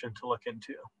option to look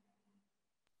into.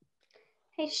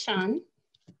 Hi, Sean.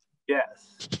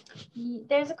 Yes.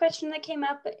 There's a question that came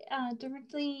up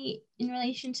directly in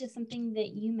relation to something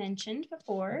that you mentioned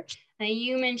before.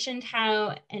 You mentioned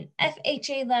how an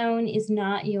FHA loan is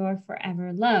not your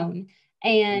forever loan.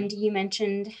 And you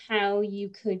mentioned how you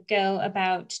could go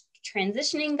about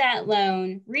transitioning that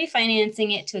loan,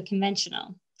 refinancing it to a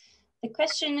conventional. The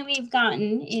question that we've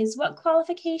gotten is, what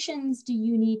qualifications do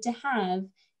you need to have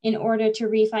in order to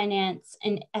refinance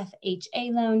an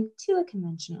FHA loan to a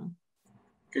conventional?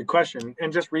 Good question.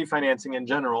 And just refinancing in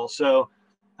general. So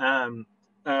a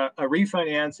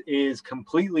refinance is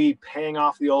completely paying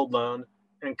off the old loan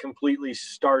and completely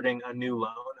starting a new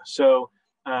loan. So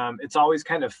it's always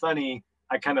kind of funny.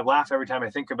 I kind of laugh every time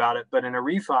I think about it. But in a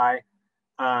refi,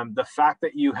 the fact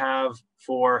that you have,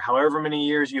 for however many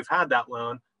years you've had that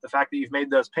loan, the fact that you've made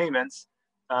those payments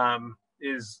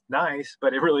is nice,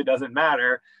 but it really doesn't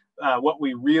matter. What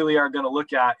we really are going to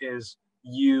look at is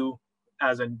you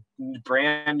as a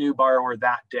brand new borrower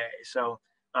that day. So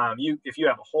if you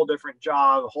have a whole different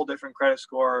job, a whole different credit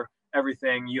score,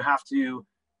 everything, you have to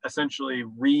essentially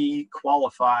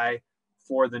re-qualify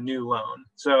for the new loan.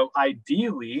 So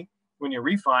ideally, when you're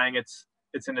refining,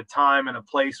 it's in a time and a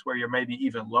place where you're maybe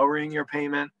even lowering your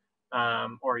payment,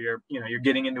 or you're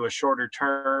getting into a shorter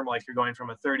term, like you're going from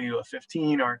a 30 to a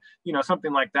 15, or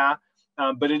something like that.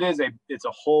 But it's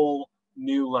a whole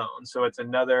new loan. So it's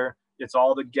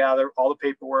all together, all the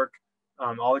paperwork,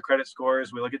 all the credit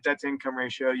scores. We look at debt to income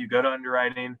ratio. You go to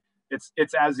underwriting.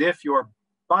 It's as if you're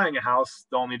buying a house.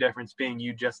 The only difference being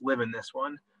you just live in this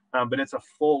one, but it's a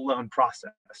full loan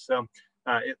process. So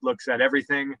it looks at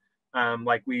everything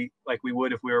like we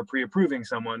would if we were pre-approving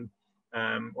someone,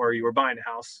 or you were buying a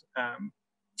house.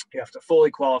 You have to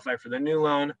fully qualify for the new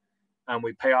loan.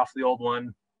 We pay off the old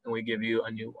one, and we give you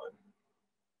a new one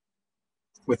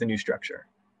with a new structure.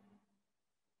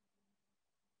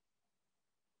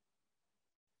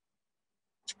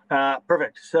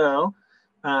 Perfect. So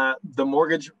the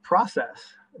mortgage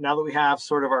process. Now that we have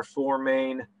sort of our four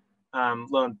main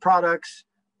loan products,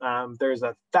 there's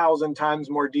 1,000 times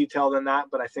more detail than that,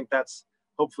 but I think that's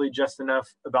hopefully just enough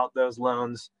about those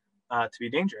loans to be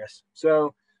dangerous.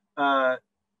 So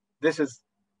this is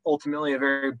ultimately a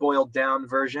very boiled down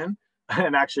version.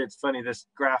 And actually, it's funny, this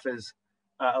graph is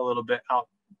a little bit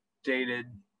outdated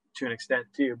to an extent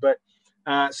too. But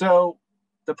so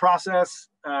the process,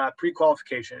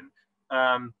 pre-qualification,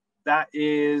 that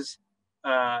is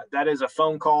a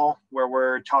phone call where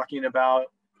we're talking about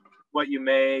what you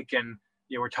make, and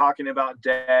we're talking about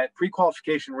debt.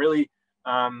 Pre-qualification really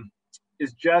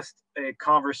is just a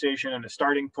conversation and a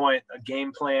starting point, a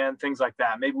game plan, things like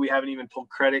that. Maybe we haven't even pulled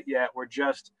credit yet. We're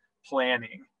just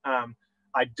planning.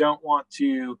 I don't want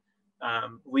to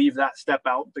leave that step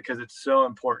out because it's so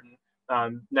important.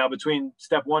 Now, between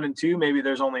step 1 and 2, maybe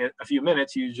there's only a few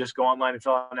minutes. You just go online and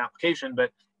fill out an application, but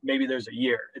maybe there's a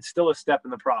year. It's still a step in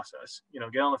the process.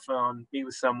 Get on the phone, meet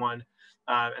with someone,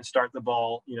 and start the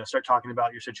ball, start talking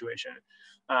about your situation.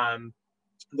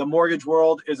 The mortgage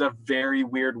world is a very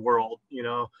weird world.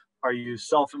 Are you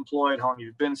self-employed? How long have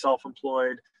you been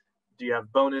self-employed? Do you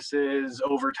have bonuses,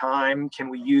 overtime? Can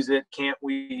we use it? Can't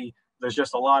we? There's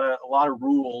just a lot of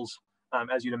rules,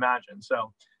 as you'd imagine.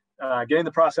 So getting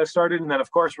the process started, and then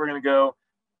of course we're going to go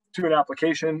to an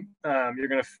application. You're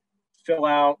going to fill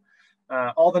out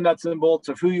all the nuts and bolts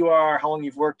of who you are, how long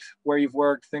you've worked, where you've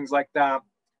worked, things like that.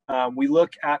 We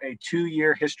look at a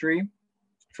 2-year history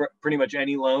for pretty much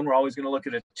any loan. We're always going to look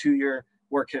at a 2-year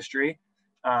work history.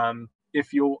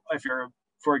 If you're,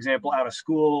 for example, out of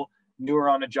school, newer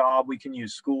on a job, we can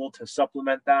use school to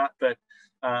supplement that. But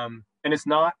and it's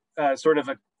not sort of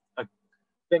a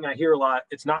thing I hear a lot.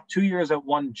 It's not 2 years at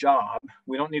one job.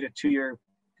 We don't need a 2-year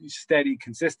steady,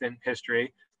 consistent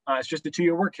history. It's just a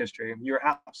 2-year work history. You're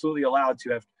absolutely allowed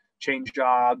to have changed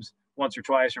jobs once or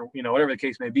twice, or whatever the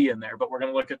case may be in there. But we're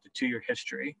going to look at the 2-year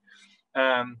history.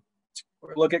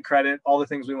 We'll look at credit, all the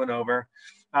things we went over.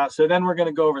 So then we're going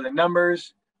to go over the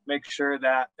numbers, make sure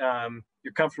that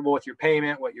you're comfortable with your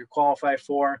payment, what you're qualified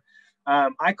for.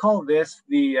 I call this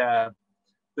the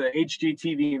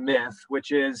HGTV myth,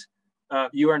 which is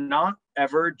you are not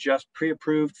ever just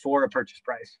pre-approved for a purchase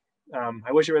price.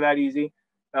 I wish it were that easy.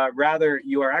 Rather,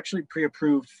 you are actually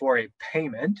pre-approved for a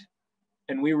payment,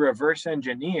 and we reverse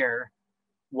engineer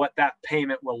what that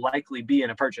payment will likely be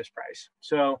in a purchase price.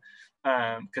 So,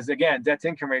 because again, debt to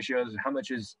income ratio is how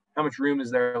much room is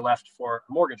there left for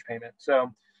a mortgage payment.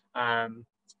 So,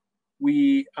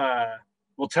 we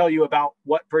will tell you about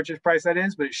what purchase price that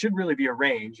is, but it should really be a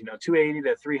range, 280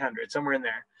 to 300, somewhere in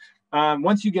there.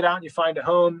 Once you get out and you find a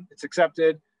home, it's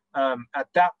accepted. At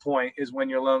that point is when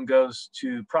your loan goes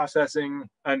to processing,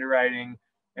 underwriting,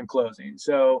 and closing.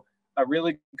 So a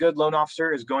really good loan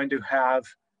officer is going to have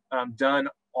done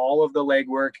all of the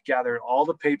legwork, gathered all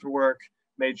the paperwork,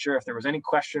 made sure if there was any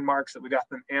question marks that we got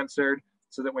them answered,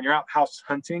 so that when you're out house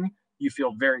hunting, you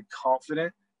feel very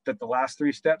confident that the last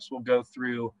 3 steps will go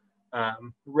through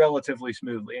relatively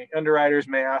smoothly. Underwriters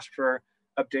may ask for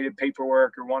updated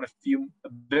paperwork or want a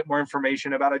bit more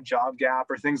information about a job gap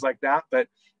or things like that, but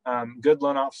good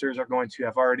loan officers are going to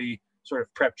have already sort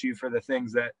of prepped you for the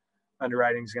things that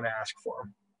underwriting is going to ask for.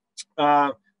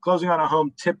 Closing on a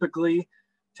home typically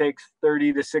takes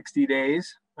 30 to 60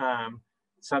 days.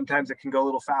 Sometimes it can go a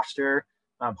little faster.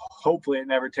 Hopefully it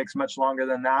never takes much longer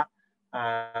than that.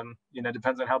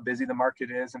 Depends on how busy the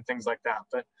market is and things like that.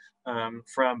 But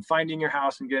from finding your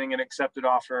house and getting an accepted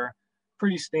offer,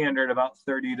 pretty standard, about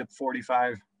 30 to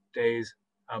 45 days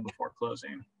before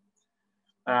closing.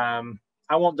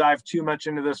 I won't dive too much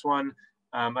into this one.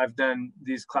 I've done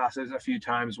these classes a few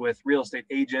times with real estate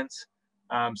agents.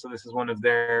 So this is one of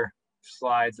their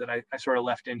slides that I sort of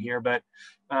left in here. But,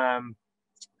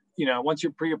 once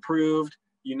you're pre-approved,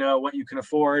 you know what you can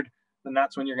afford, then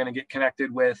that's when you're going to get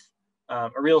connected with a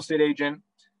real estate agent.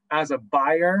 As a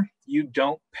buyer, you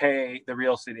don't pay the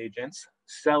real estate agents.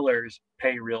 Sellers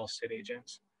pay real estate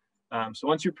agents. So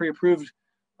once you're pre-approved,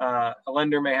 a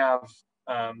lender may have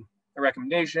a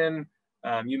recommendation.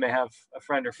 You may have a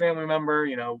friend or family member,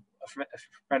 a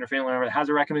friend or family member that has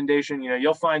a recommendation.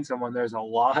 You'll find someone. There's a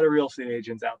lot of real estate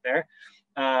agents out there.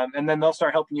 And then they'll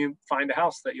start helping you find a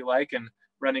house that you like and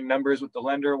running numbers with the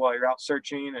lender while you're out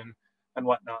searching and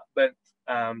whatnot. But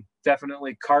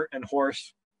definitely cart and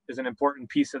horse is an important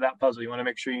piece of that puzzle. You want to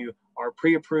make sure you are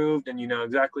pre-approved and you know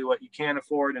exactly what you can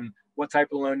afford and what type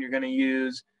of loan you're going to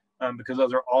use, because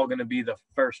those are all going to be the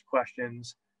first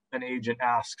questions an agent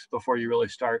asks before you really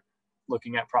start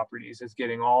looking at properties, is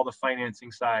getting all the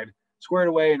financing side squared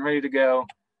away and ready to go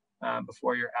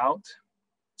before you're out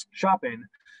shopping.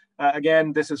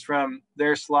 Again, this is from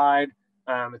their slide.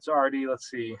 It's already, let's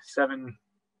see, 7:17.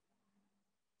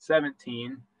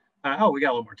 Oh, we got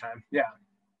a little more time. Yeah.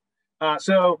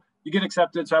 So you get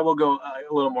accepted. So I will go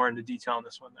a little more into detail on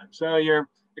this one then. So you're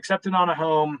accepted on a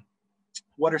home.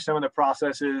 What are some of the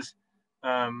processes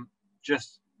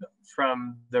just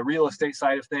from the real estate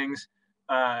side of things?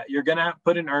 You're going to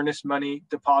put an earnest money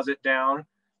deposit down.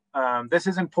 This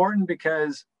is important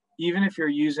because even if you're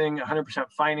using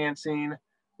 100% financing,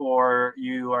 or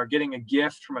you are getting a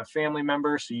gift from a family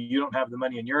member, so you don't have the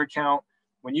money in your account,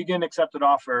 when you get an accepted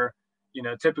offer,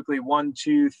 typically $1,000,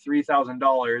 $2,000,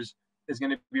 $3,000 is going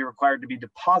to be required to be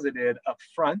deposited up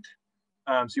front.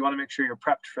 So you want to make sure you're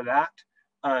prepped for that.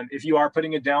 If you are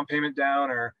putting a down payment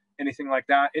down or anything like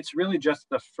that, it's really just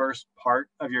the first part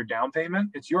of your down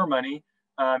payment. It's your money.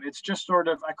 It's just sort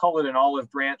of, I call it an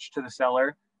olive branch to the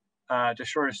seller, to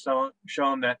sort of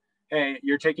show them that, hey,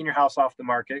 you're taking your house off the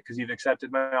market because you've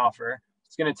accepted my offer.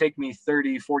 It's going to take me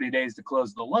 30, 40 days to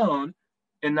close the loan.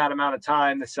 In that amount of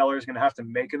time, the seller is going to have to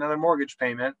make another mortgage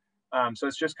payment. So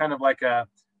it's just kind of like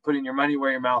putting your money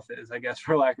where your mouth is, I guess,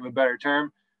 for lack of a better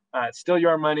term. It's still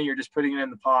your money. You're just putting it in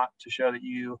the pot to show that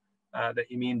you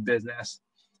mean business.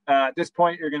 At this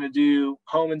point, you're going to do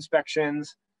home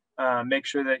inspections. Make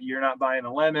sure that you're not buying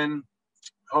a lemon.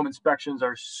 Home inspections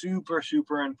are super,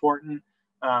 super important.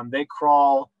 They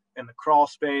crawl in the crawl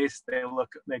space. They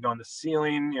go in the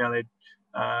ceiling. They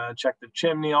check the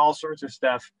chimney, all sorts of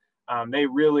stuff. They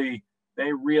really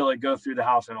go through the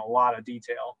house in a lot of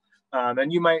detail.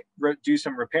 And you might do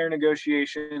some repair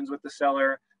negotiations with the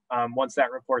seller once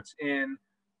that report's in,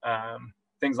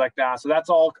 things like that. So that's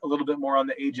all a little bit more on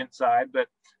the agent side, but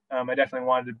I definitely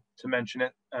wanted to mention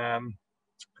it.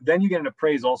 Then you get an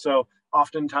appraisal. So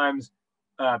oftentimes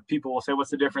people will say,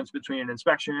 what's the difference between an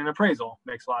inspection and an appraisal?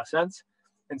 Makes a lot of sense.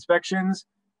 Inspections,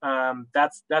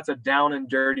 that's a down and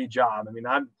dirty job. I mean,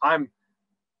 I'm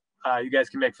you guys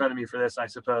can make fun of me for this, I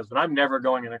suppose, but I'm never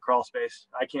going in a crawl space.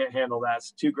 I can't handle that.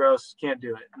 It's too gross. Can't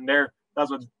do it. And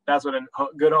that's what a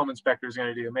good home inspector is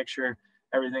going to do. Make sure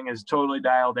everything is totally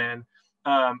dialed in.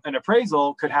 An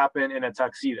appraisal could happen in a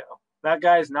tuxedo. That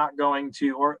guy's not going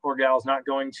to, or gal's not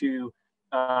going to,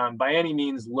 by any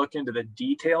means, look into the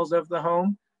details of the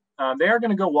home. They are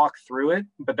going to go walk through it,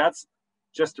 but that's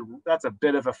a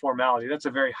bit of a formality. That's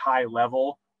a very high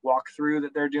level walkthrough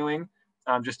that they're doing,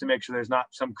 just to make sure there's not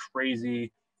some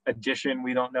crazy addition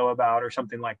we don't know about or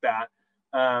something like that.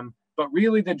 But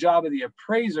really the job of the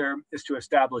appraiser is to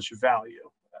establish value.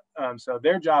 So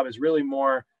their job is really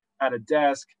more at a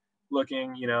desk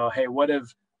looking, hey, what do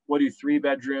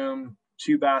 3-bedroom,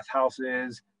 2-bath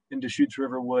houses in Deschutes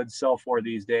River Woods sell for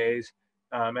these days?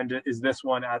 And is this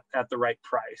one at the right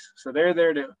price? So they're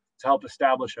there to help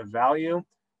establish a value.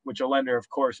 which a lender, of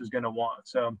course, is going to want.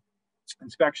 So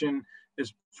inspection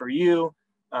is for you.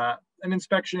 An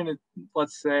inspection,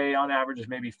 let's say on average, is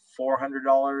maybe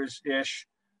 $400-ish.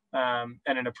 And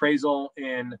an appraisal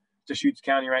in Deschutes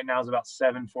County right now is about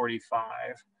 $745.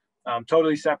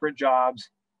 Totally separate jobs,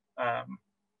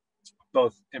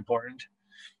 both important.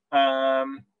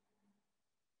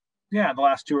 Yeah, the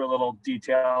last two are a little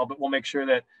detailed, but we'll make sure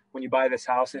that when you buy this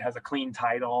house, it has a clean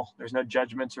title. There's no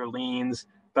judgments or liens.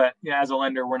 But as a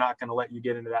lender, we're not going to let you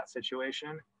get into that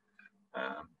situation.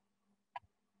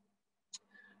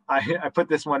 I put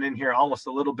this one in here almost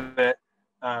a little bit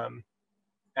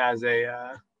as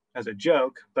a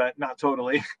joke, but not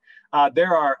totally.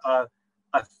 There are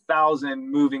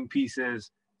 1,000 moving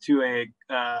pieces to a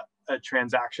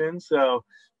transaction. So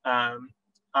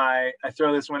I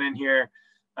throw this one in here.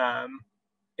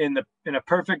 In a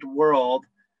perfect world,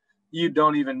 you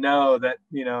don't even know that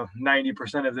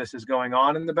 90% of this is going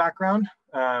on in the background.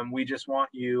 We just want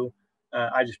you.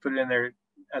 I just put it in there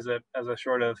as a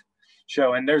sort of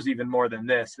show, and there's even more than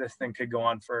this. This thing could go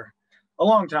on for a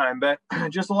long time, but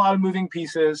just a lot of moving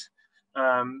pieces.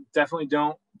 Definitely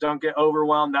don't get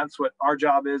overwhelmed. That's what our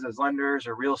job is as lenders,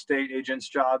 or real estate agents'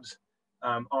 jobs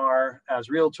are as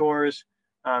realtors,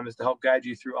 is to help guide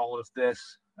you through all of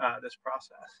this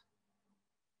process.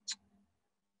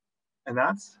 And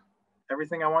that's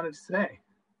everything I wanted to say.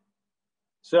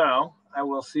 So I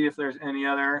will see if there's any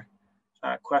other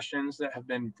questions that have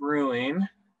been brewing. I'm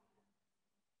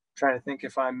trying to think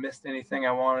if I missed anything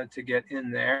I wanted to get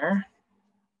in there.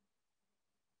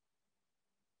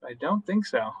 I don't think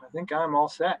so. I think I'm all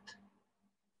set.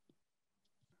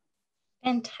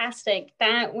 Fantastic.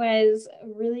 That was a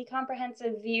really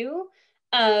comprehensive view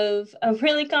of a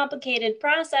really complicated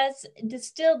process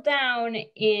distilled down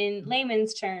in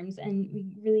layman's terms, and we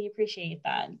really appreciate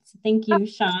that. So thank you,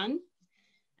 Sean.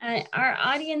 Our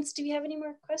audience, do we have any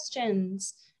more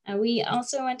questions? We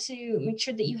also want to make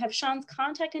sure that you have Sean's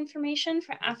contact information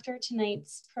for after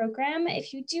tonight's program.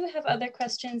 If you do have other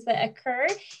questions that occur,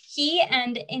 he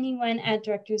and anyone at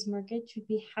Directors Mortgage would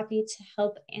be happy to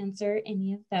help answer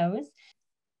any of those.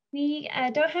 We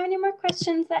don't have any more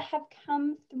questions that have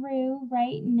come through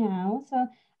right now. So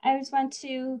I just want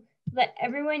to let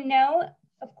everyone know,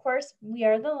 of course, we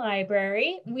are the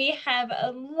library. We have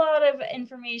a lot of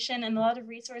information and a lot of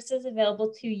resources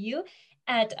available to you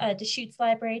at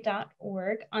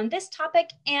DeschutesLibrary.org on this topic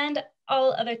and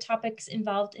all other topics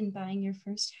involved in buying your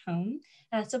first home.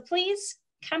 So please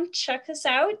come check us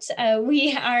out.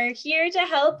 We are here to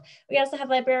help. We also have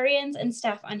librarians and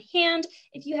staff on hand.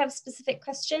 If you have specific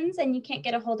questions and you can't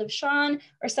get a hold of Sean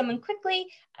or someone quickly,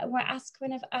 we'll ask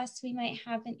one of us. We might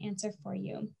have an answer for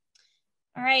you.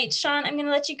 All right, Sean, I'm going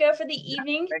to let you go for the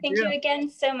evening. Thank you again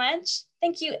so much.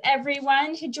 Thank you,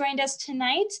 everyone who joined us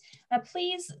tonight.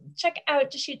 Please check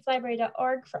out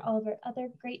DeschutesLibrary.org for all of our other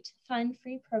great, fun,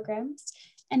 free programs.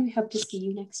 And we hope to see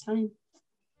you next time.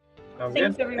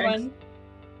 Thanks, everyone. Thanks.